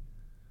think?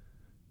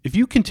 If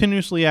you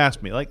continuously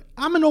ask me, like,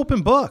 I'm an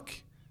open book.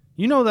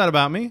 You know that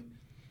about me.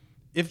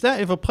 If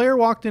a player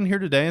walked in here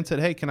today and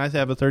said, hey, can I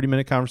have a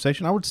 30-minute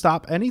conversation? I would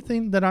stop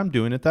anything that I'm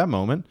doing at that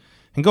moment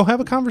and go have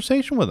a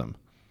conversation with him.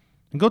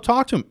 And go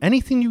talk to him.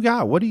 Anything you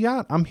got. What do you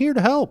got? I'm here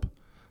to help.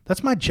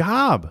 That's my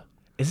job.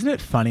 Isn't it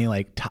funny,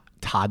 like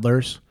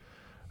toddlers,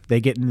 they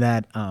get in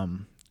that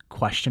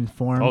question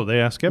form. Oh,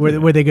 they ask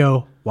everything. Where they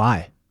go,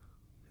 why?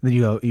 Then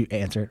you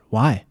answer it,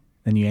 why?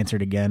 Then you answer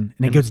it again.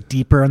 And it goes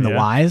deeper in the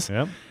whys.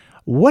 Yep.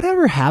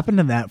 Whatever happened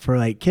to that for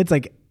like kids?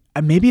 Like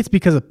maybe it's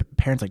because of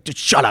parents like, just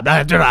shut up.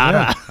 I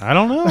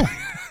don't know.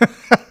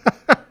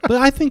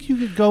 But I think you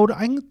could go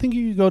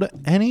to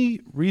any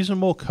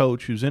reasonable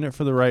coach who's in it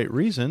for the right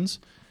reasons.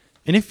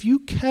 And if you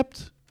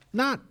kept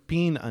not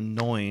being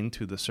annoying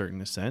to the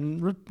certain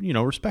extent,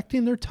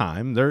 respecting their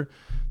time, they're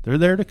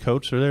there to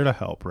coach, they're there to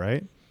help,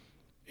 right?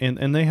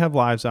 And they have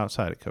lives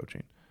outside of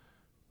coaching.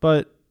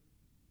 But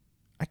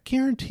I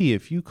guarantee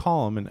if you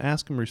call them and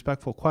ask them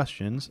respectful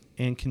questions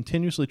and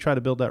continuously try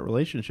to build that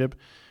relationship,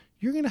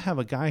 you're going to have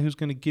a guy who's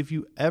going to give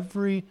you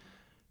every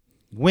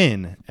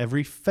win,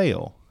 every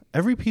fail,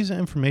 every piece of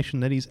information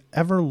that he's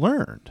ever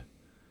learned.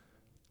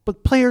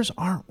 But players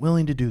aren't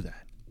willing to do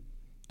that.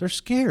 They're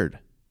scared.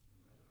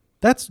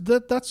 That's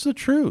the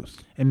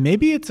truth. And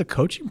maybe it's a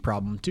coaching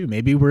problem too.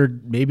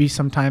 Maybe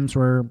sometimes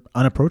we're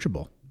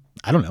unapproachable.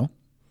 I don't know.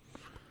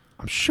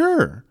 I'm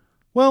sure.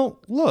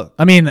 Well, look.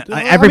 I mean,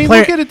 every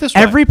player. Look at it this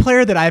way. Every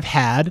player that I've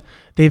had,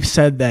 they've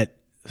said that,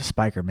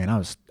 Spiker, man, I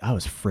was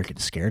freaking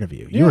scared of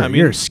you.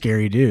 You're a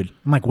scary dude.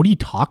 I'm like, what are you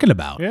talking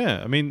about?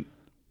 Yeah, I mean,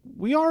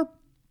 we are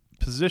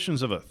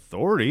positions of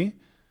authority.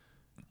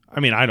 I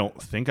mean, I don't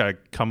think I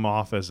come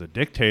off as a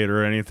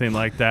dictator or anything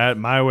like that.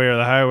 My way or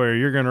the highway, or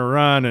you're going to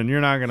run and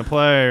you're not going to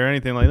play or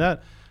anything like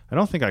that. I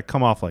don't think I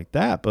come off like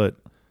that, but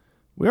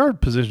we are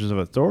positions of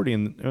authority,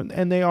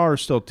 and they are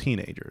still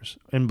teenagers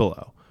and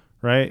below,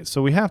 right?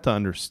 So we have to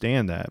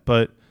understand that.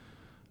 But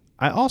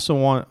I also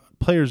want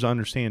players to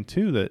understand,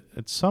 too, that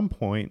at some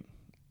point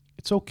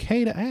it's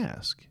okay to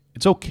ask.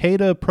 It's okay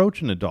to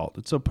approach an adult.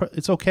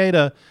 It's okay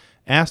to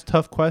ask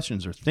tough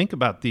questions or think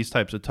about these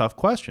types of tough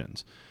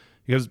questions,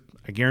 because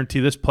I guarantee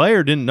this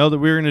player didn't know that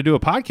we were going to do a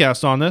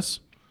podcast on this,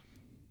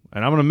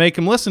 and I'm going to make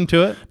him listen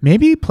to it.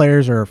 Maybe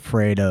players are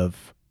afraid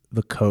of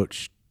the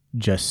coach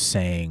just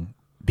saying,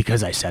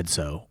 because I said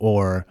so,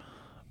 or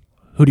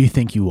who do you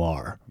think you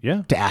are?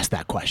 Yeah. To ask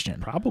that question.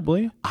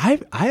 Probably. I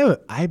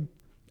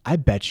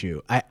bet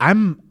you.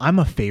 I'm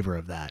a favor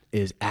of that,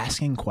 is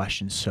asking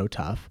questions so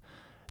tough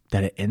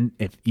that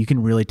if you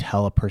can really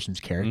tell a person's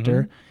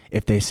character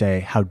if they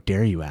say, how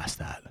dare you ask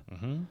that?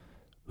 Mm-hmm.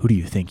 Who do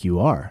you think you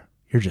are?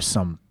 You're just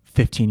some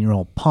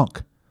 15-year-old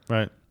punk.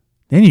 Right.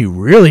 Then you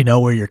really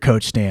know where your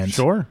coach stands.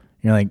 Sure.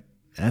 You're like,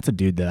 that's a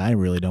dude that I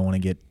really don't want to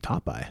get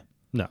taught by.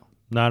 No,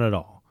 not at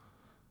all.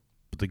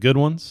 But the good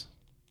ones,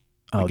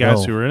 the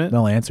guys who are in it,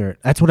 they'll answer it.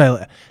 That's what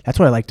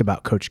I liked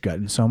about Coach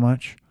Gutton so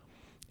much,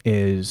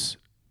 is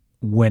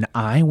when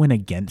I went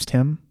against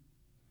him,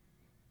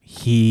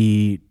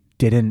 he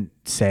didn't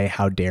say,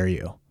 how dare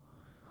you?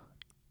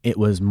 It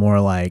was more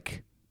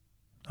like,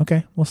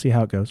 okay, we'll see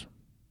how it goes.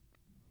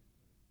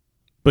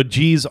 But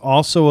G's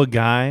also a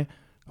guy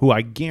who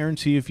I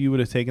guarantee if you would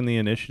have taken the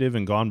initiative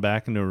and gone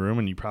back into a room,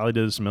 and you probably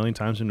did this a million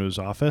times into his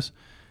office,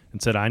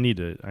 and said, I need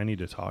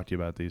to talk to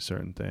you about these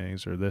certain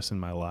things, or this in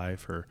my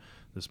life, or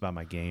this about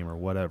my game, or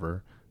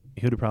whatever,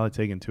 he would have probably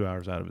taken 2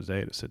 hours out of his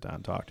day to sit down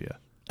and talk to you.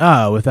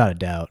 Oh, without a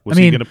doubt. Was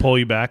he going to pull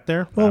you back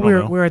there? Well,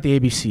 we're at the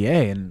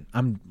ABCA,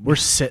 and we're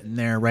sitting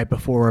there right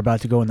before we're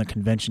about to go on the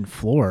convention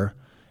floor,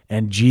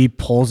 and G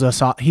pulls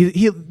us off.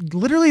 He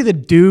literally, the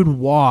dude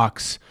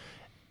walks,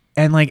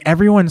 and like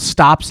everyone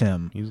stops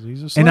him. He's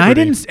a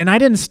celebrity. And I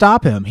didn't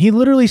stop him. He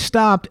literally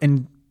stopped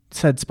and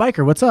said,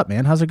 Spiker, what's up,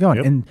 man? How's it going?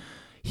 Yep. And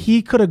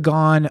he could have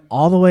gone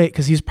all the way,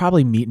 because he's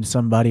probably meeting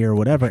somebody or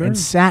whatever, and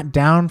sat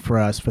down for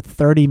us for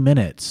 30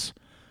 minutes.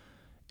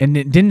 And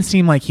it didn't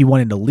seem like he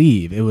wanted to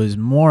leave. It was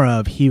more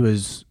of it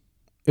was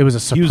a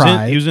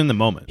surprise. He was in the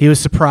moment. He was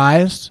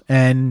surprised,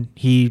 and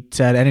he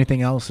said,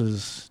 anything else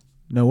is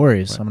no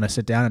worries. Right. I'm going to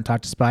sit down and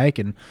talk to Spike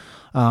and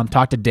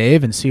talk to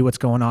Dave and see what's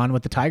going on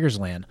with the Tigers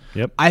land.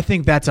 Yep. I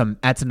think that's an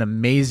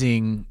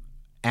amazing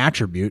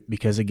attribute,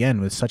 because,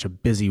 again, with such a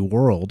busy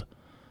world,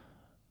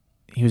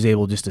 he was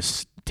able just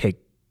to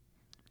take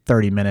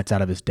 30 minutes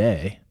out of his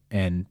day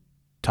and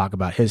talk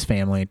about his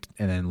family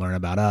and then learn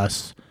about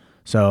us.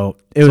 So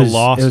it was a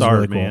lost art,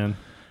 really cool. Man.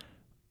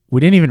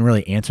 We didn't even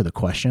really answer the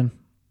question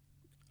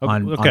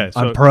on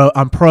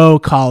pro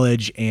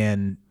college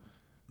and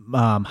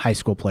high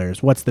school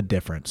players. What's the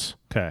difference?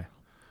 Okay.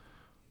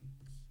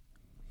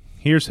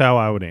 Here's how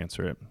I would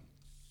answer it.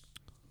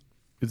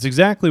 It's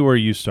exactly where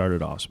you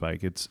started off,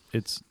 Spike. It's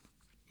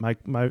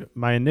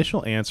my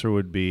initial answer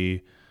would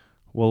be,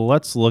 well,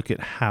 let's look at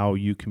how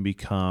you can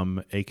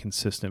become a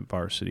consistent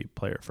varsity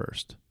player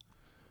first,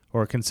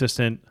 or a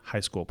consistent high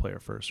school player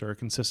first, or a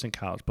consistent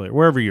college player,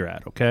 wherever you're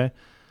at, okay?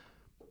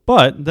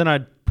 But then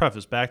I'd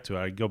preface back to it.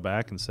 I'd go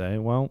back and say,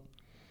 well,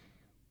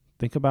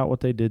 think about what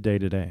they did day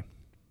to day.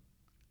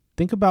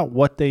 Think about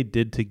what they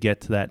did to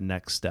get to that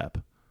next step.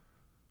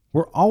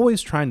 We're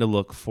always trying to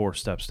look 4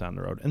 steps down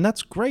the road, and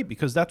that's great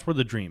because that's where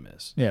the dream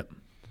is. Yep.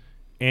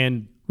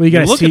 And well, you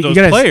look at those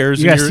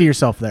players. You got to see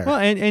yourself there. Well,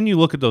 and you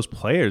look at those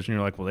players, and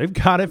you're like, well, they've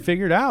got it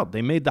figured out.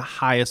 They made the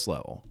highest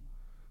level.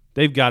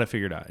 They've got it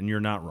figured out, and you're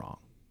not wrong.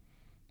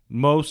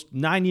 Most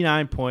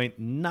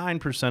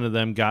 99.9% of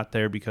them got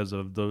there because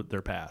of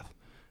their path,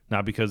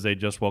 not because they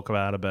just woke up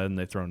out of bed and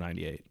they throw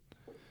 98.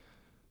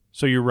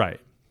 So you're right.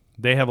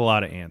 They have a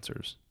lot of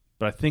answers.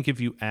 But I think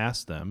if you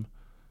ask them,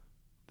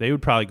 they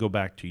would probably go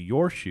back to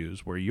your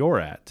shoes where you're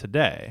at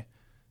today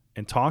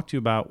and talk to you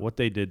about what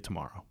they did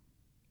tomorrow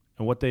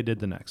and what they did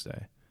the next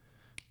day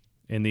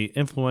and the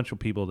influential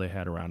people they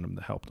had around them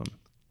that helped them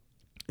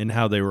and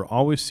how they were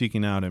always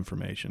seeking out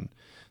information.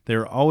 They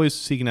were always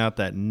seeking out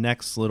that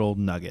next little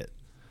nugget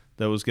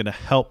that was going to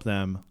help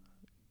them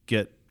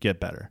get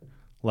better,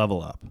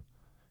 level up.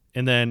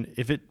 And then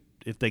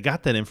if they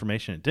got that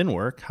information, it didn't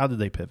work, how did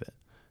they pivot?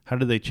 How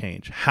did they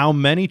change? How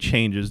many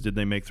changes did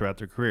they make throughout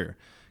their career?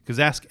 Because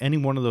ask any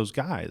one of those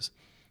guys.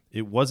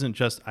 It wasn't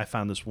just, I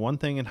found this one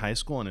thing in high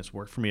school and it's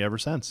worked for me ever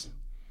since.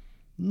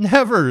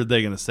 Never are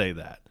they going to say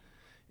that.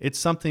 It's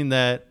something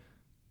that,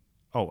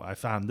 I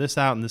found this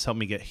out and this helped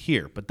me get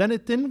here. But then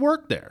it didn't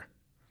work there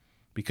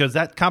because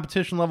that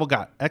competition level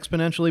got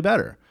exponentially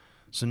better.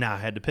 So now I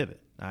had to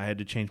pivot. Now I had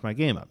to change my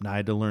game up. Now I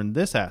had to learn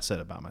this asset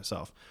about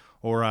myself.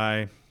 Or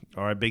I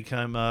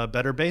became a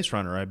better base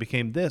runner. I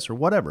became this or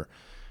whatever.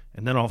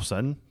 And then all of a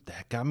sudden,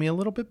 that got me a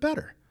little bit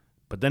better.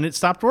 But then it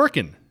stopped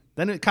working.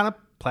 Then it kind of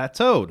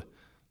plateaued.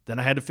 Then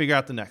I had to figure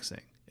out the next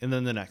thing, and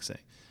then the next thing.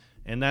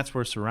 And that's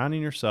where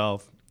surrounding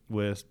yourself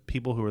with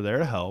people who are there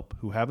to help,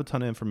 who have a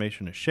ton of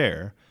information to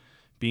share,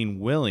 being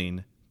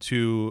willing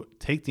to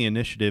take the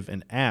initiative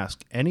and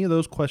ask any of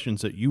those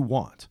questions that you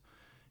want.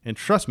 And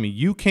trust me,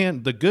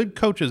 the good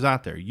coaches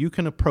out there, you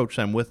can approach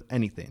them with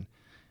anything.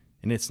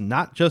 And it's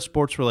not just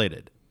sports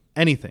related,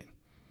 anything.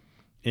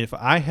 If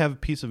I have a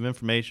piece of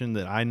information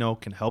that I know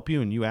can help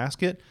you and you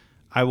ask it,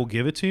 I will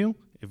give it to you.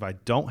 If I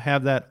don't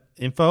have that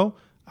info,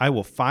 I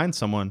will find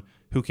someone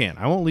who can.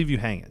 I won't leave you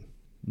hanging.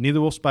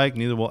 Neither will Spike,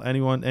 neither will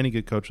anyone, any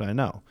good coach I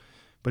know.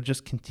 But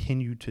just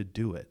continue to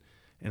do it.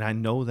 And I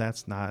know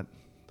that's not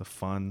the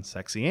fun,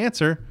 sexy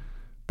answer,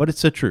 but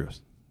it's the truth,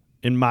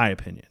 in my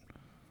opinion.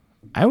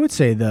 I would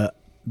say the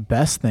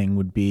best thing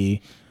would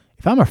be,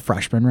 if I'm a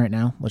freshman right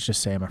now, let's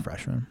just say I'm a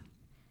freshman,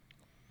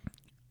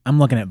 I'm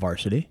looking at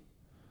varsity,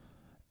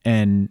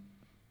 and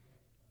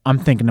I'm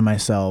thinking to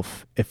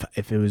myself,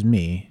 if it was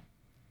me,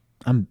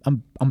 I'm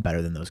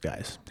better than those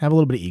guys. Have a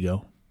little bit of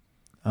ego.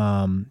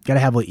 Got to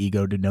have a little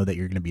ego to know that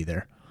you're going to be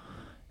there.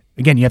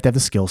 Again, you have to have the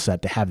skill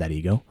set to have that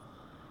ego.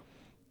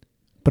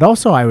 But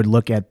also, I would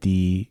look at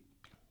the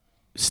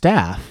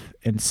staff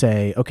and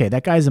say, okay,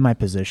 that guy's in my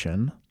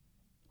position.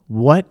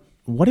 What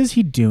is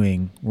he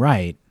doing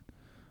right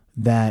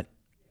that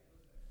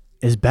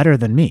is better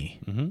than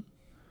me? Mm-hmm. And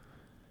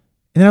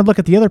then I'd look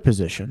at the other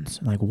positions,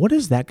 and like, what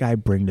does that guy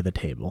bring to the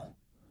table?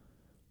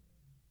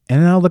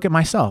 And then I'll look at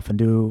myself and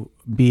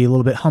be a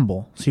little bit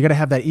humble. So you got to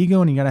have that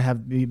ego, and you got to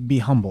be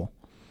humble.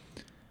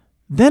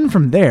 Then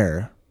from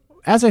there,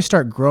 as I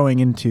start growing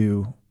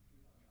into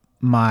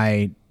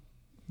my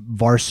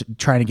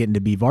trying to get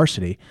into be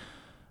varsity,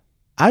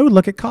 I would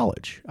look at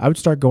college. I would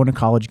start going to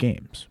college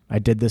games. I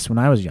did this when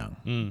I was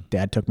young.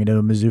 Dad took me to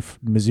a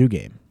Mizzou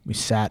game. We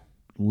sat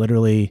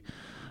literally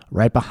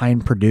right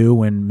behind Purdue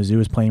when Mizzou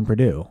was playing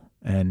Purdue.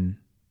 And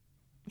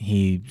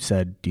he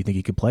said, "Do you think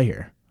you could play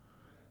here?"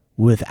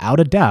 Without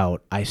a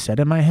doubt, I said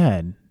in my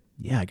head,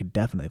 yeah, I could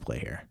definitely play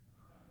here.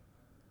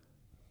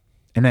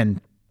 And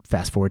then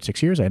fast forward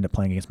 6 years, I ended up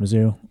playing against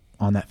Mizzou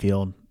on that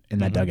field in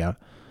that dugout.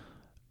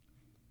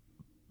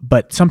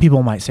 But some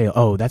people might say,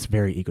 "Oh, that's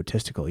very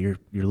egotistical. You're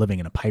living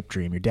in a pipe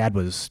dream. Your dad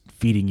was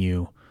feeding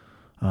you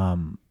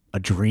a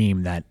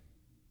dream that.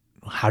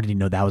 How did he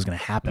know that was going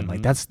to happen?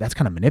 Like that's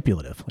kind of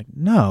manipulative." Like,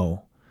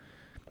 no,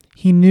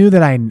 he knew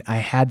that I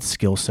had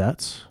skill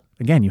sets.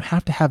 Again, you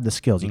have to have the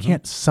skills. You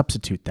can't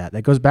substitute that.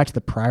 That goes back to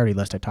the priority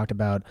list I talked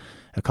about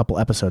a couple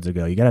episodes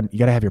ago. You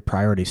gotta have your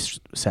priorities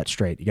set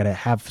straight. You gotta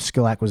have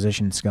skill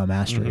acquisition, skill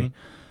mastery.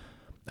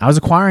 I was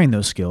acquiring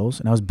those skills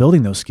and I was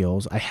building those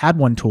skills. I had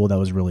one tool that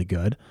was really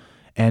good,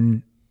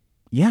 and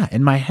yeah,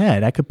 in my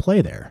head I could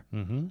play there.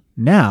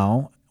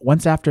 Now,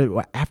 once after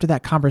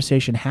that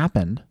conversation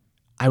happened,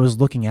 I was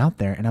looking out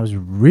there and I was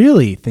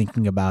really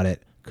thinking about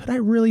it. Could I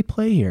really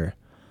play here?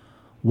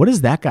 what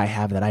does that guy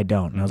have that I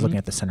don't? And I was looking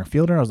at the center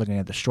fielder, I was looking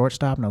at the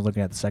shortstop, and I was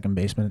looking at the second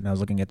baseman, and I was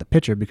looking at the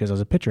pitcher because I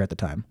was a pitcher at the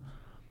time.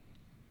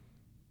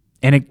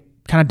 And it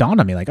kind of dawned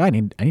on me, like, I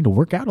need to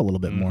work out a little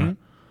bit more.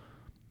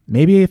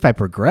 Maybe if I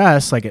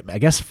progress, like, I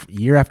guess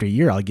year after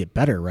year, I'll get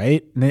better,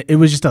 right? And it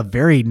was just a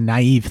very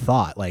naive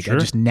thought. Like, I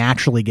just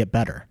naturally get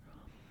better.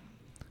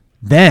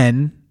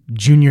 Then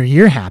junior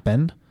year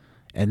happened,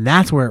 and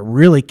that's where it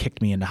really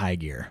kicked me into high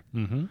gear.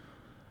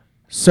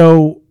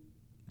 So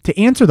to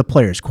answer the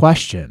player's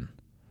question,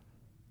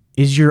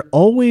 is you're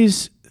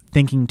always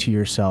thinking to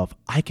yourself,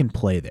 I can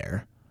play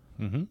there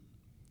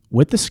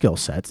with the skill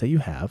sets that you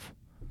have,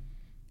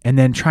 and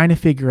then trying to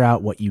figure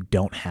out what you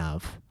don't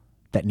have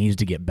that needs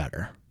to get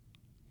better.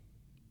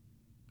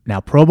 Now,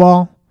 pro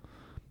ball,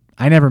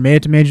 I never made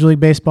it to Major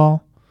League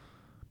Baseball.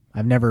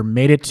 I've never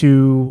made it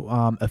to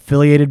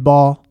affiliated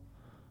ball.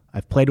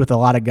 I've played with a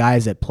lot of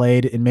guys that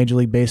played in Major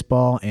League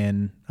Baseball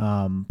and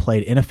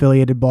played in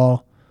affiliated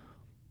ball.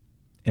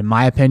 In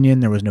my opinion,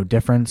 there was no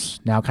difference.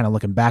 Now, kind of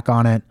looking back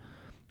on it,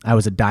 I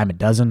was a dime a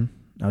dozen.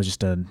 I was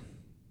just a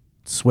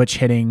switch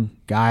hitting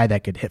guy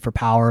that could hit for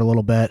power a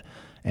little bit,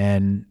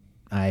 and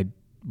I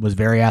was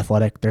very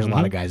athletic. There's a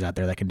lot of guys out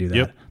there that can do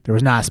that. There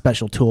was not a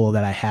special tool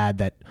that I had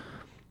that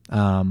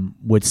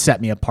would set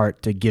me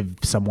apart to give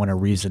someone a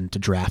reason to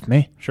draft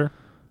me.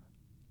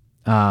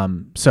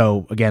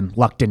 So, again,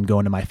 luck didn't go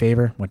into my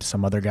favor. Went to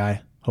some other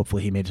guy.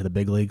 Hopefully he made it to the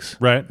big leagues.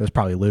 Right. It was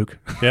probably Luke.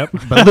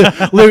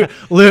 But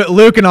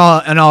Luke in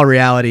all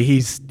reality,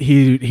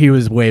 he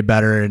was way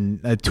better, and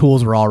the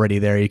tools were already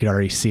there. You could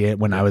already see it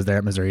when I was there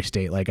at Missouri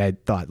State. Like, I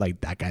thought,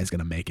 like, that guy's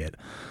gonna make it.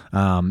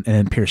 And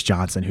then Pierce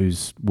Johnson,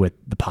 who's with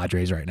the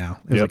Padres right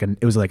now,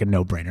 it was like a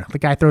no-brainer. The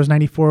guy throws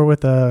 94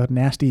 with a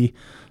nasty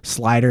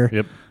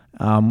slider.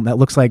 That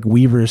looks like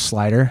Weaver's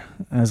slider.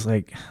 I was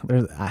like,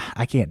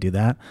 I can't do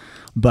that.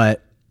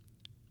 But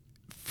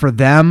for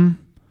them,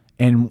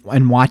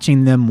 and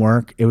watching them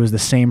work, it was the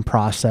same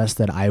process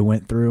that I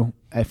went through.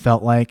 I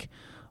felt like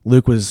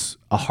Luke was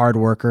a hard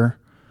worker.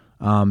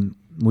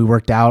 We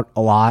worked out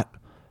a lot.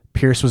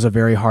 Pierce was a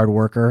very hard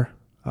worker.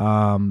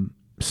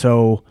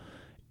 So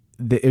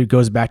it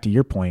goes back to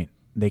your point.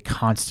 They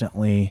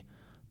constantly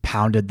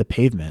pounded the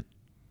pavement,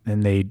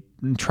 and they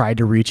tried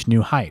to reach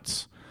new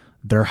heights.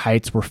 Their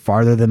heights were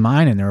farther than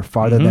mine, and they were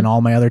farther than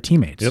all my other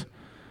teammates.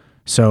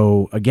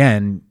 So,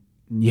 again,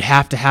 you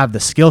have to have the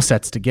skill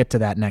sets to get to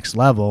that next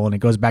level. And it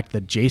goes back to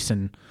the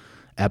Jason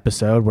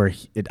episode where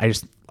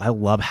I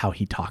love how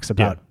he talks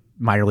about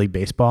minor league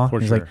baseball.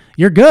 He's like,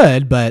 you're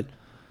good, but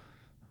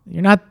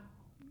you're not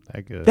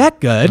that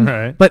good.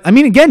 Right. But I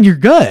mean, again, you're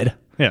good.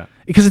 Yeah.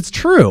 Because it's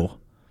true.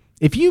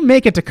 If you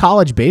make it to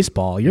college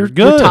baseball, you're good.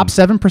 You're top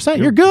 7%.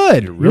 You're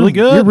good. You're really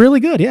good. You're really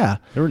good. Yeah.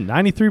 There were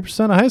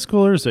 93% of high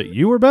schoolers that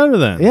you were better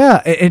than.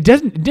 Yeah. It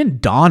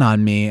didn't dawn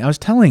on me. I was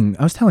telling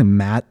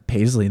Matt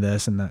Paisley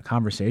this in the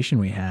conversation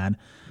we had,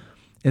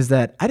 is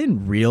that I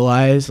didn't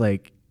realize,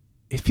 like,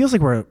 it feels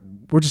like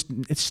it's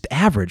just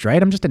average,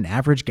 right? I'm just an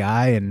average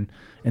guy in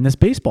this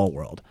baseball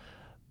world.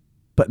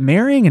 But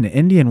marrying an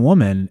Indian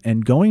woman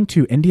and going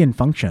to Indian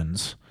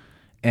functions,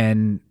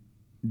 and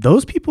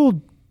those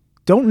people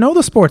don't know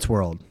the sports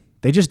world.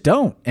 They just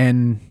don't.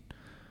 And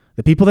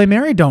the people they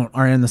marry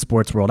aren't in the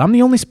sports world. I'm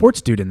the only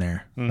sports dude in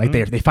there. Like,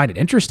 they find it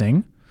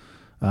interesting.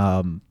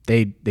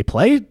 They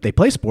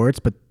play sports,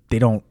 but they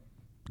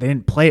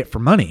didn't play it for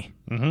money.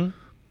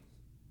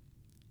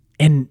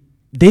 And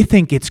they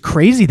think it's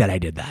crazy that I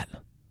did that.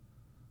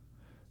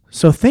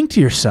 So think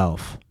to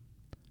yourself,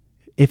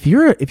 if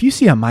you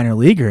see a minor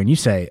leaguer and you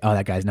say, oh,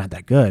 that guy's not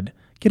that good,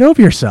 get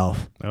over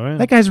yourself. Oh, yeah.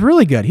 That guy's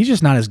really good. He's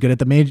just not as good at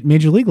the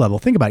major league level.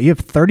 Think about it. You have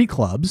 30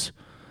 clubs,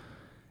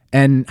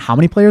 and how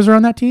many players are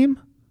on that team?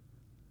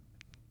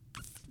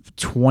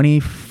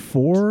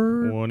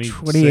 24,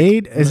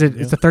 28? Is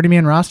it? It's a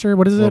 30-man roster.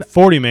 What is it?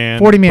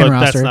 40-man. 40-man but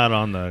roster. That's not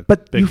on the.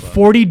 But big you club.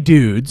 40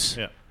 dudes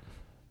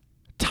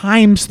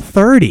times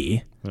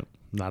 30.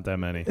 Not that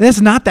many. That's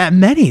not that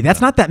many.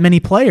 That's not that many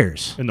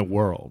players In the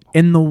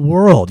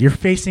world. You're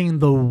facing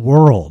the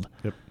world.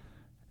 Yep.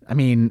 I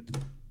mean,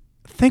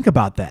 think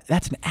about that.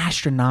 That's an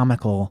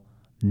astronomical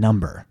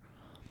number.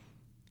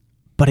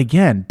 But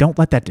again, don't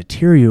let that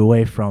deter you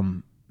away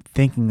from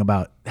thinking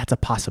about that's a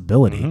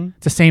possibility.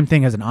 It's the same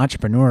thing as an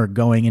entrepreneur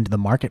going into the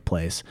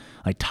marketplace.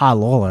 Like Todd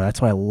Lola,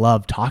 that's why I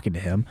love talking to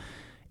him.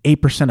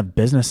 8% of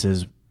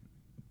businesses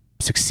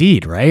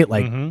succeed, right?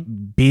 Like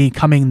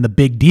becoming the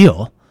big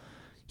deal.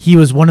 He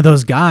was one of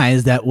those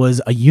guys that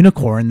was a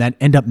unicorn that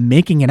ended up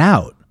making it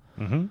out.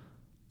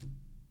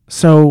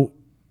 So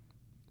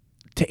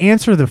to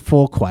answer the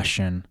full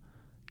question,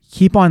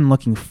 keep on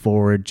looking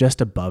forward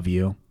just above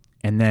you,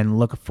 and then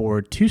look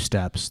forward 2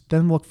 steps,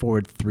 then look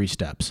forward 3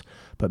 steps.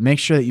 But make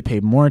sure that you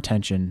pay more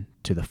attention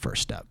to the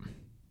first step.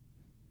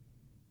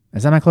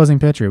 Is that my closing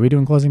pitch? Or are we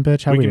doing closing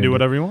pitch? We can do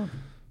whatever you want.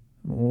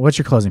 What's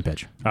your closing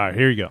pitch? All right,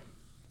 here you go.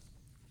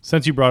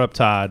 Since you brought up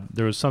Todd,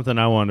 there was something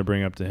I wanted to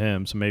bring up to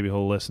him, so maybe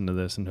he'll listen to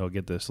this and he'll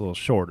get this a little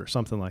short or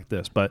something like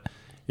this. But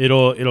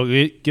it'll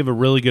give a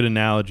really good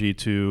analogy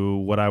to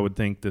what I would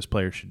think this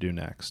player should do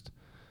next.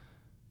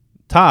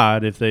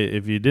 Todd, if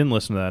you didn't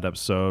listen to that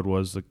episode,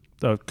 was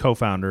the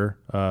co-founder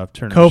of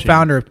Turning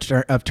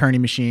of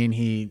Turning Machine.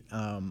 He,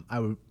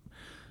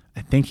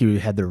 I think he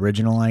had the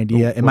original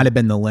idea. It might have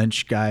been the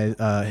Lynch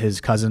guy,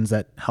 his cousins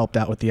that helped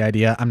out with the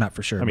idea. I'm not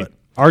for sure. I mean,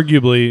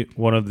 arguably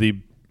one of the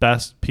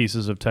best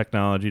pieces of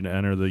technology to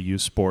enter the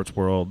youth sports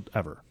world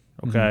ever.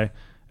 Okay,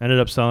 ended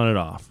up selling it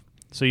off.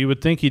 So you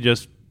would think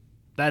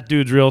that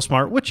dude's real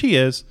smart, which he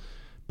is,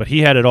 but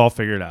he had it all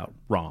figured out.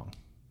 Wrong,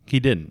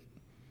 he didn't.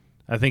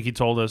 I think he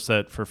told us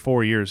that for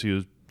 4 years he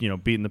was,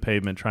 beating the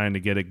pavement trying to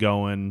get it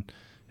going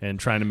and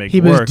trying to make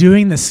it work. He was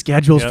doing the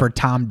schedules for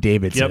Tom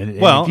Davidson.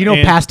 Yep. Well, if you know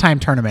pastime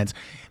tournaments,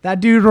 that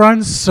dude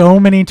runs so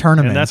many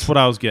tournaments. And that's what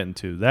I was getting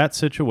to. That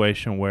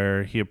situation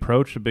where he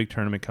approached a big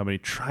tournament company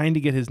trying to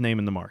get his name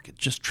in the market,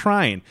 just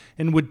trying,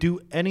 and would do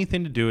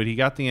anything to do it. He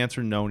got the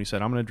answer no, and he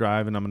said, I'm going to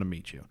drive and I'm going to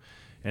meet you.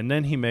 And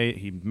then he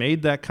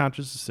made that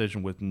conscious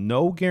decision with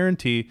no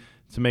guarantee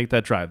to make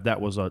that drive. That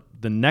was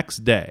the next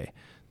day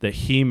that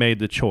he made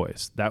the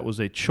choice. That was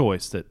a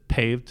choice that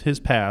paved his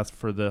path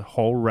for the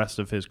whole rest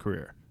of his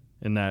career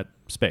in that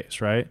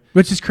space, right?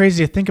 Which is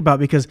crazy to think about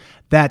because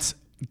that's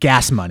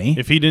gas money.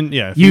 If he didn't,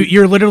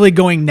 you're literally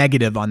going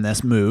negative on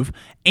this move,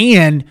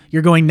 and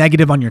you're going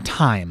negative on your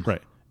time.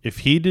 Right. If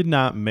he did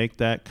not make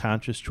that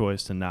conscious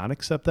choice to not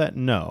accept that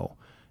no,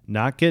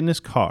 not get in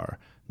his car,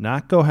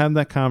 not go have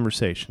that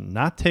conversation,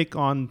 not take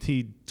on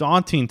the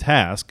daunting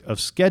task of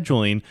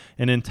scheduling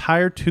an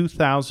entire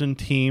 2,000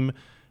 team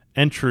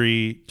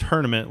entry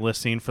tournament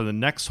listing for the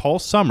next whole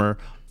summer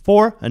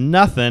for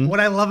nothing. What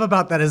I love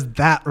about that is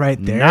that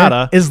right there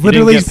nada, is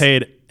literally he didn't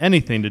get paid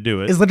anything to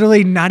do it. Is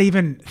literally not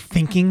even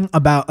thinking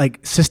about,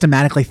 like,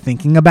 systematically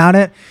thinking about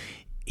it.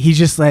 He's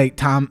just like,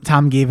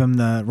 Tom gave him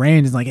the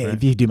reins and like, hey,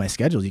 if you do my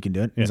schedules, you can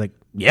do it. Yeah. He's like,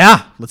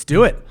 yeah, let's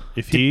do it.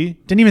 If he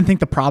didn't even think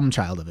the problem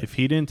child of it. If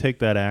he didn't take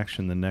that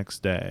action the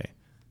next day,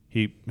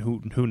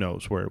 who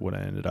knows where it would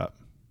have ended up.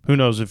 Who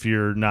knows if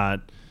you're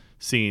not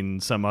seeing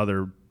some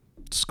other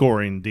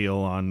scoring deal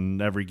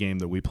on every game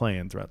that we play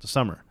in throughout the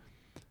summer.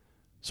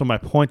 So my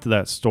point to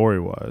that story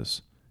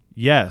was,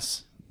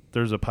 yes,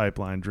 there's a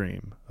pipeline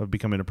dream of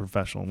becoming a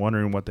professional,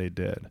 wondering what they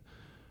did.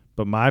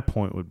 But my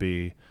point would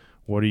be,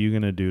 what are you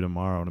going to do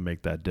tomorrow to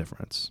make that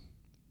difference?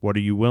 What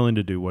are you willing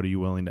to do? What are you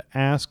willing to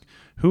ask?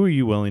 Who are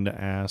you willing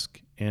to ask?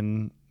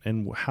 And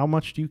how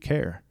much do you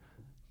care?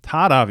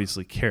 Todd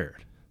obviously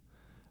cared.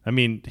 I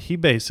mean, he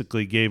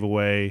basically gave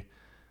away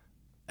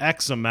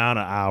X amount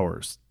of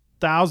hours,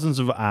 thousands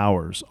of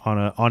hours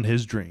on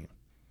his dream,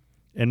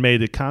 and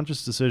made a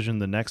conscious decision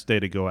the next day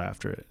to go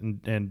after it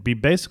and be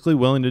basically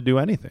willing to do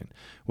anything,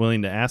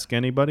 willing to ask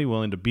anybody,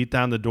 willing to beat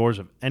down the doors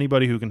of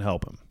anybody who can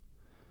help him.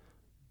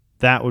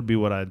 That would be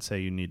what I'd say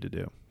you need to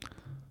do.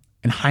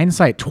 In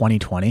hindsight,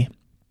 2020,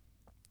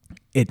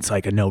 it's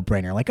like a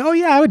no-brainer. Like, oh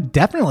yeah, I would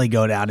definitely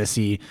go down to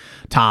see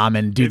Tom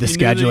and do the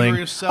scheduling.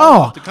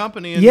 The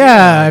company and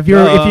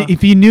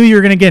if you knew you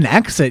were going to get an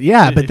exit,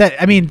 but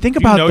think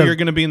about you're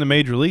going to be in the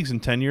major leagues in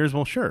 10 years.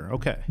 Well, sure,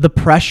 okay. The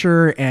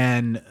pressure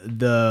and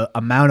the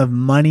amount of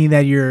money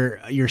that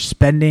you're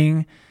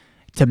spending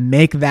to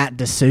make that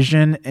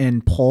decision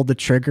and pull the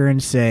trigger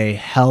and say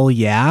hell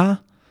yeah.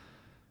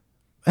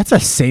 That's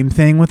the same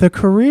thing with a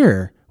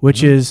career,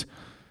 which is,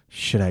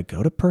 should I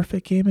go to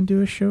Perfect Game and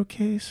do a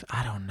showcase?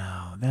 I don't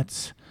know.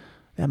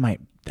 I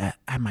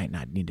might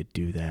not need to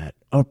do that.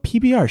 Oh,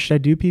 PBR. Should I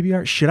do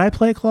PBR? Should I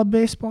play club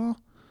baseball?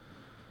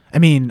 I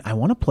mean, I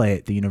want to play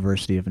at the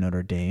University of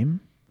Notre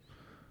Dame.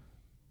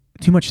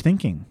 Too much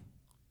thinking.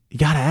 You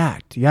gotta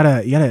act. You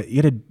gotta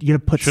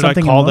put something. Should I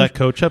call that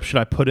coach up? Should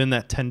I put in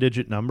that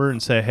 10-digit number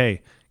and say,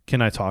 hey,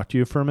 can I talk to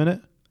you for a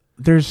minute?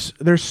 There's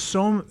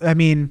so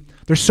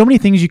many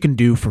things you can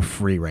do for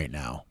free right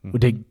now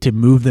to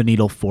move the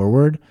needle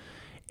forward.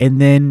 And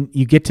then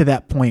you get to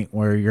that point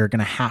where you're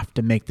going to have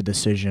to make the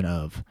decision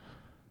of,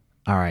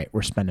 all right,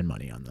 we're spending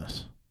money on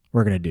this.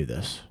 We're going to do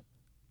this.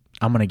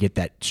 I'm going to get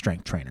that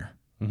strength trainer.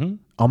 I'm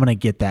going to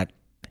get that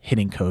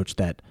hitting coach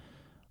that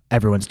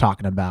everyone's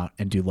talking about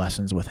and do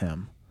lessons with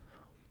him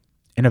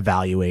and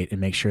evaluate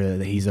and make sure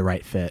that he's the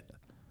right fit.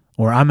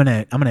 Or I'm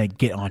gonna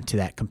get onto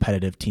that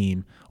competitive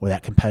team or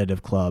that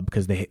competitive club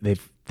because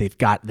they've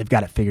got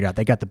it figured out.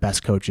 They got the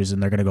best coaches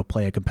and they're gonna go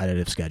play a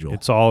competitive schedule.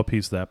 It's all a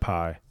piece of that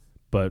pie.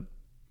 But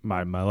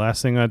my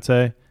last thing I'd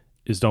say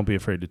is don't be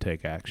afraid to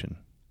take action.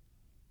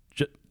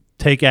 Just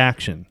take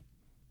action.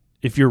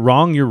 If you're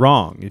wrong, you're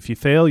wrong. If you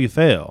fail, you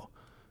fail.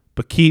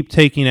 But keep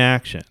taking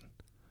action.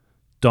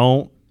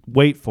 Don't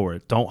wait for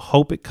it. Don't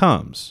hope it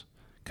comes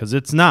because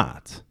it's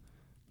not.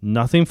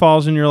 Nothing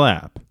falls in your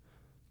lap.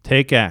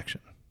 Take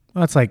action.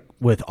 Well, it's like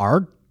with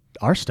our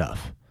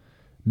stuff,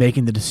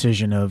 making the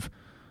decision of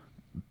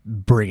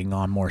bringing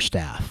on more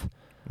staff.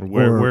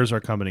 Where's our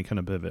company going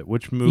to pivot?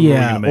 Which move are we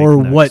going to make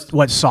or next?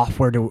 what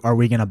software are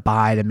we going to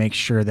buy to make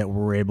sure that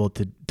we're able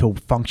to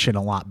function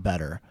a lot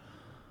better?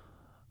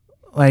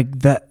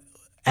 Like that,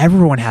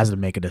 everyone has to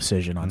make a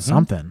decision on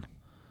something.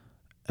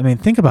 I mean,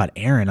 think about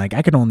Aaron. Like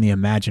I can only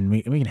imagine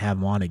we can have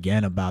him on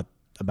again about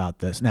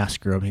this. Nah,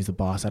 screw him. He's the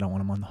boss. I don't want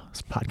him on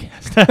this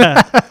podcast.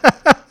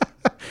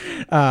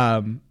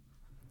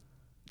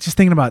 just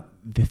thinking about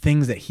the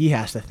things that he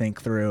has to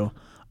think through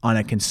on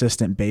a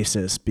consistent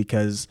basis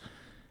because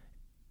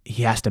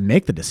he has to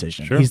make the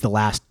decision. Sure. He's the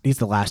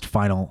last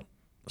final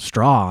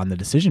straw on the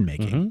decision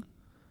making. Mm-hmm.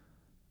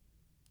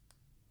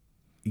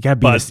 You gotta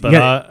be.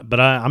 But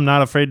I'm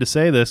not afraid to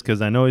say this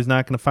because I know he's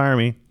not going to fire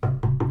me.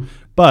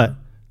 But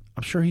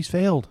I'm sure he's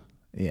failed.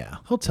 Yeah,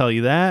 He'll tell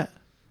you that.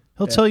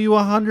 He'll tell you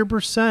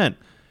 100%.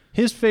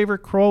 His favorite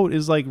quote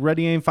is like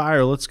 "Ready, aim,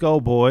 fire. Let's go,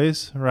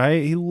 boys!"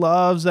 Right? He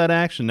loves that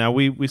action. Now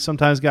we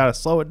sometimes got to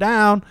slow it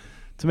down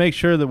to make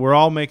sure that we're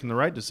all making the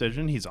right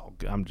decision.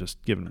 I'm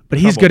just giving. But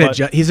he's good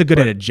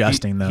at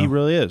adjusting though. He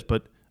really is.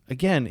 But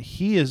again,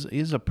 he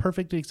is a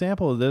perfect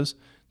example of this.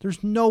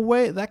 There's no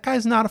way that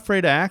guy's not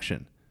afraid of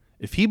action.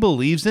 If he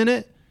believes in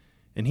it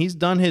and he's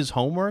done his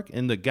homework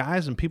and the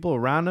guys and people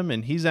around him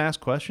and he's asked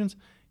questions,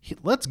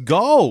 let's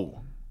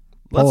go.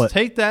 Let's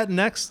take that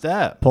next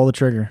step. Pull the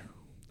trigger.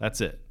 That's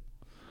it.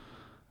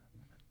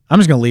 I'm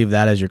just going to leave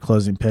that as your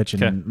closing pitch,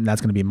 and that's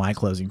going to be my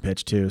closing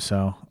pitch too.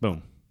 So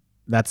boom.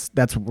 That's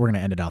we're going to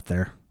end it out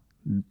there.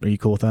 Are you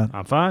cool with that?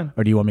 I'm fine.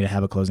 Or do you want me to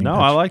have a closing pitch? No,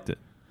 I liked it.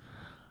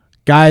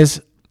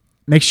 Guys,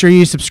 make sure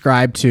you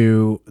subscribe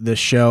to the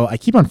show. I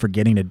keep on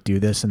forgetting to do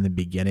this in the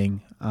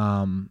beginning.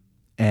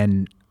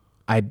 And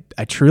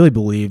I truly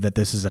believe that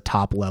this is a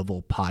top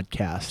level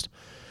podcast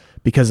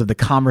because of the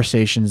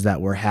conversations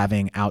that we're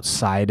having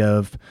outside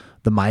of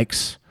the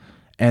mics.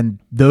 And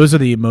those are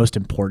the most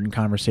important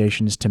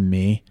conversations to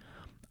me.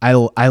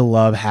 I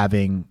love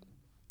having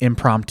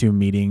impromptu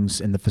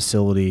meetings in the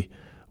facility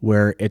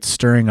where it's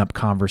stirring up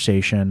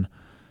conversation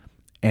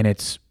and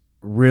it's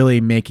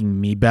really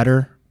making me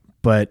better.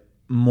 But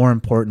more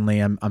importantly,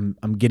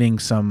 I'm getting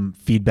some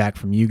feedback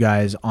from you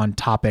guys on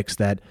topics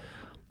that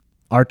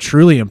are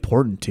truly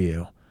important to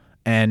you.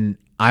 And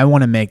I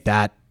want to make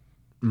that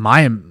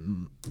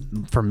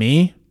for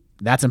me,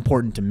 that's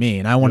important to me.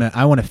 And I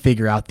want to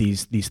figure out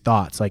these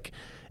thoughts. Like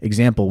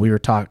example, we were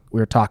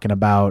talking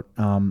about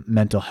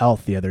mental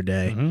health the other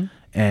day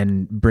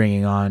and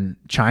bringing on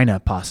China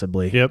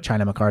possibly. Yep.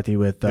 China McCarthy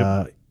with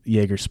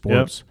Jaeger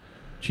Sports. Yep.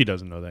 She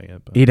doesn't know that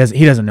yet. But. He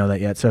doesn't know that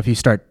yet. So if you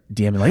start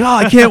DMing like, oh,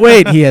 I can't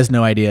wait, he has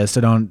no idea.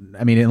 So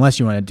unless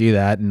you want to do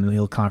that, and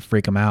he'll kind of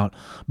freak him out.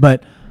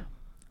 But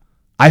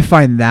I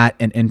find that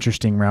an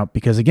interesting route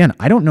because, again,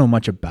 I don't know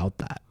much about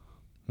that.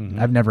 Mm-hmm.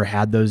 I've never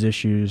had those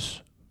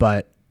issues,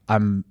 but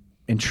I'm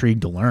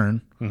intrigued to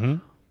learn.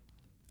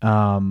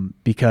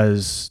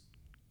 Because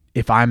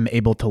if I'm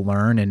able to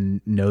learn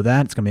and know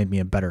that, it's going to make me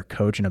a better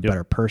coach and a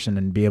better person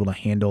and be able to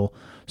handle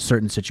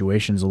certain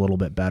situations a little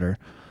bit better.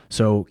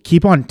 So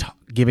keep on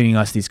giving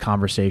us these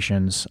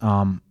conversations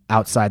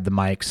outside the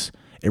mics.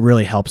 It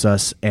really helps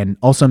us. And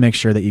also make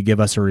sure that you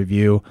give us a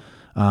review.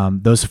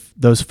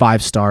 Those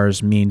 5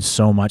 stars mean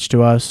so much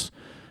to us.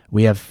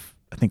 We have,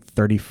 I think,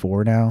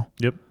 34 now.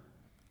 Yep.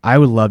 I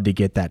would love to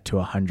get that to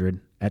 100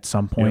 at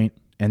some point.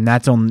 Yep. And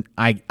that's on.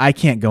 I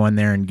can't go in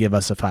there and give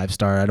us a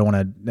 5-star. I don't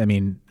want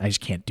to. I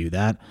just can't do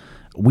that.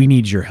 We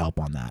need your help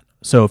on that.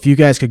 So if you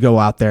guys could go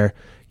out there,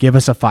 give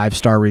us a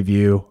 5-star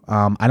review.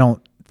 I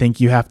don't think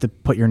you have to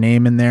put your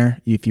name in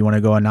there if you want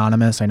to go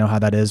anonymous. I know how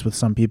that is with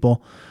some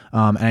people.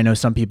 And I know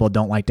some people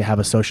don't like to have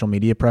a social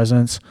media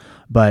presence,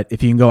 but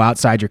if you can go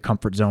outside your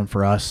comfort zone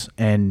for us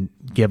and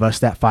give us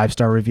that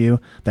 5-star review,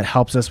 that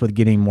helps us with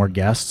getting more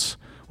guests,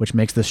 which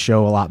makes this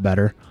show a lot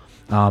better.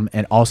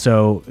 And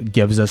also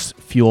gives us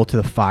fuel to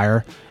the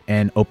fire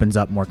and opens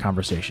up more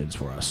conversations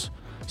for us.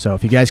 So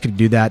if you guys could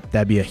do that,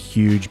 that'd be a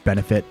huge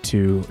benefit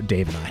to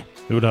Dave and I.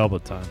 It would help a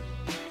ton.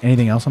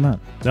 Anything else on that?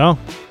 No.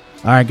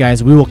 All right,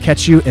 guys, we will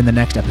catch you in the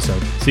next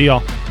episode. See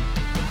y'all.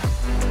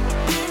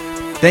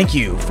 Thank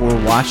you for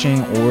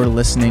watching or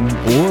listening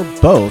or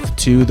both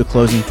to The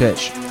Closing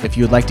Pitch. If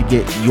you would like to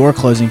get your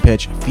closing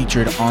pitch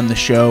featured on the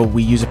show,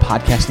 we use a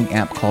podcasting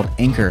app called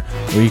Anchor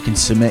where you can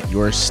submit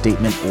your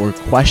statement or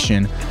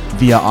question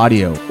via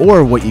audio.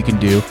 Or what you can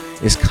do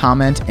is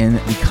comment in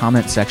the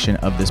comment section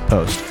of this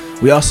post.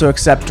 We also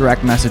accept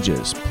direct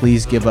messages.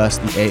 Please give us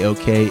the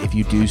A-OK if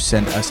you do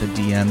send us a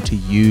DM to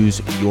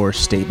use your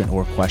statement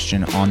or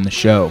question on the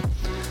show.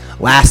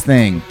 Last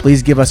thing,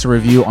 please give us a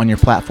review on your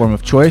platform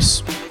of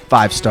choice,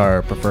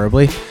 5-star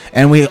preferably,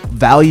 and we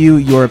value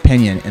your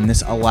opinion, and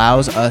this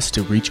allows us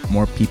to reach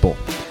more people.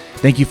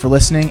 Thank you for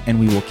listening, and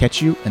we will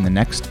catch you in the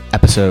next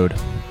episode.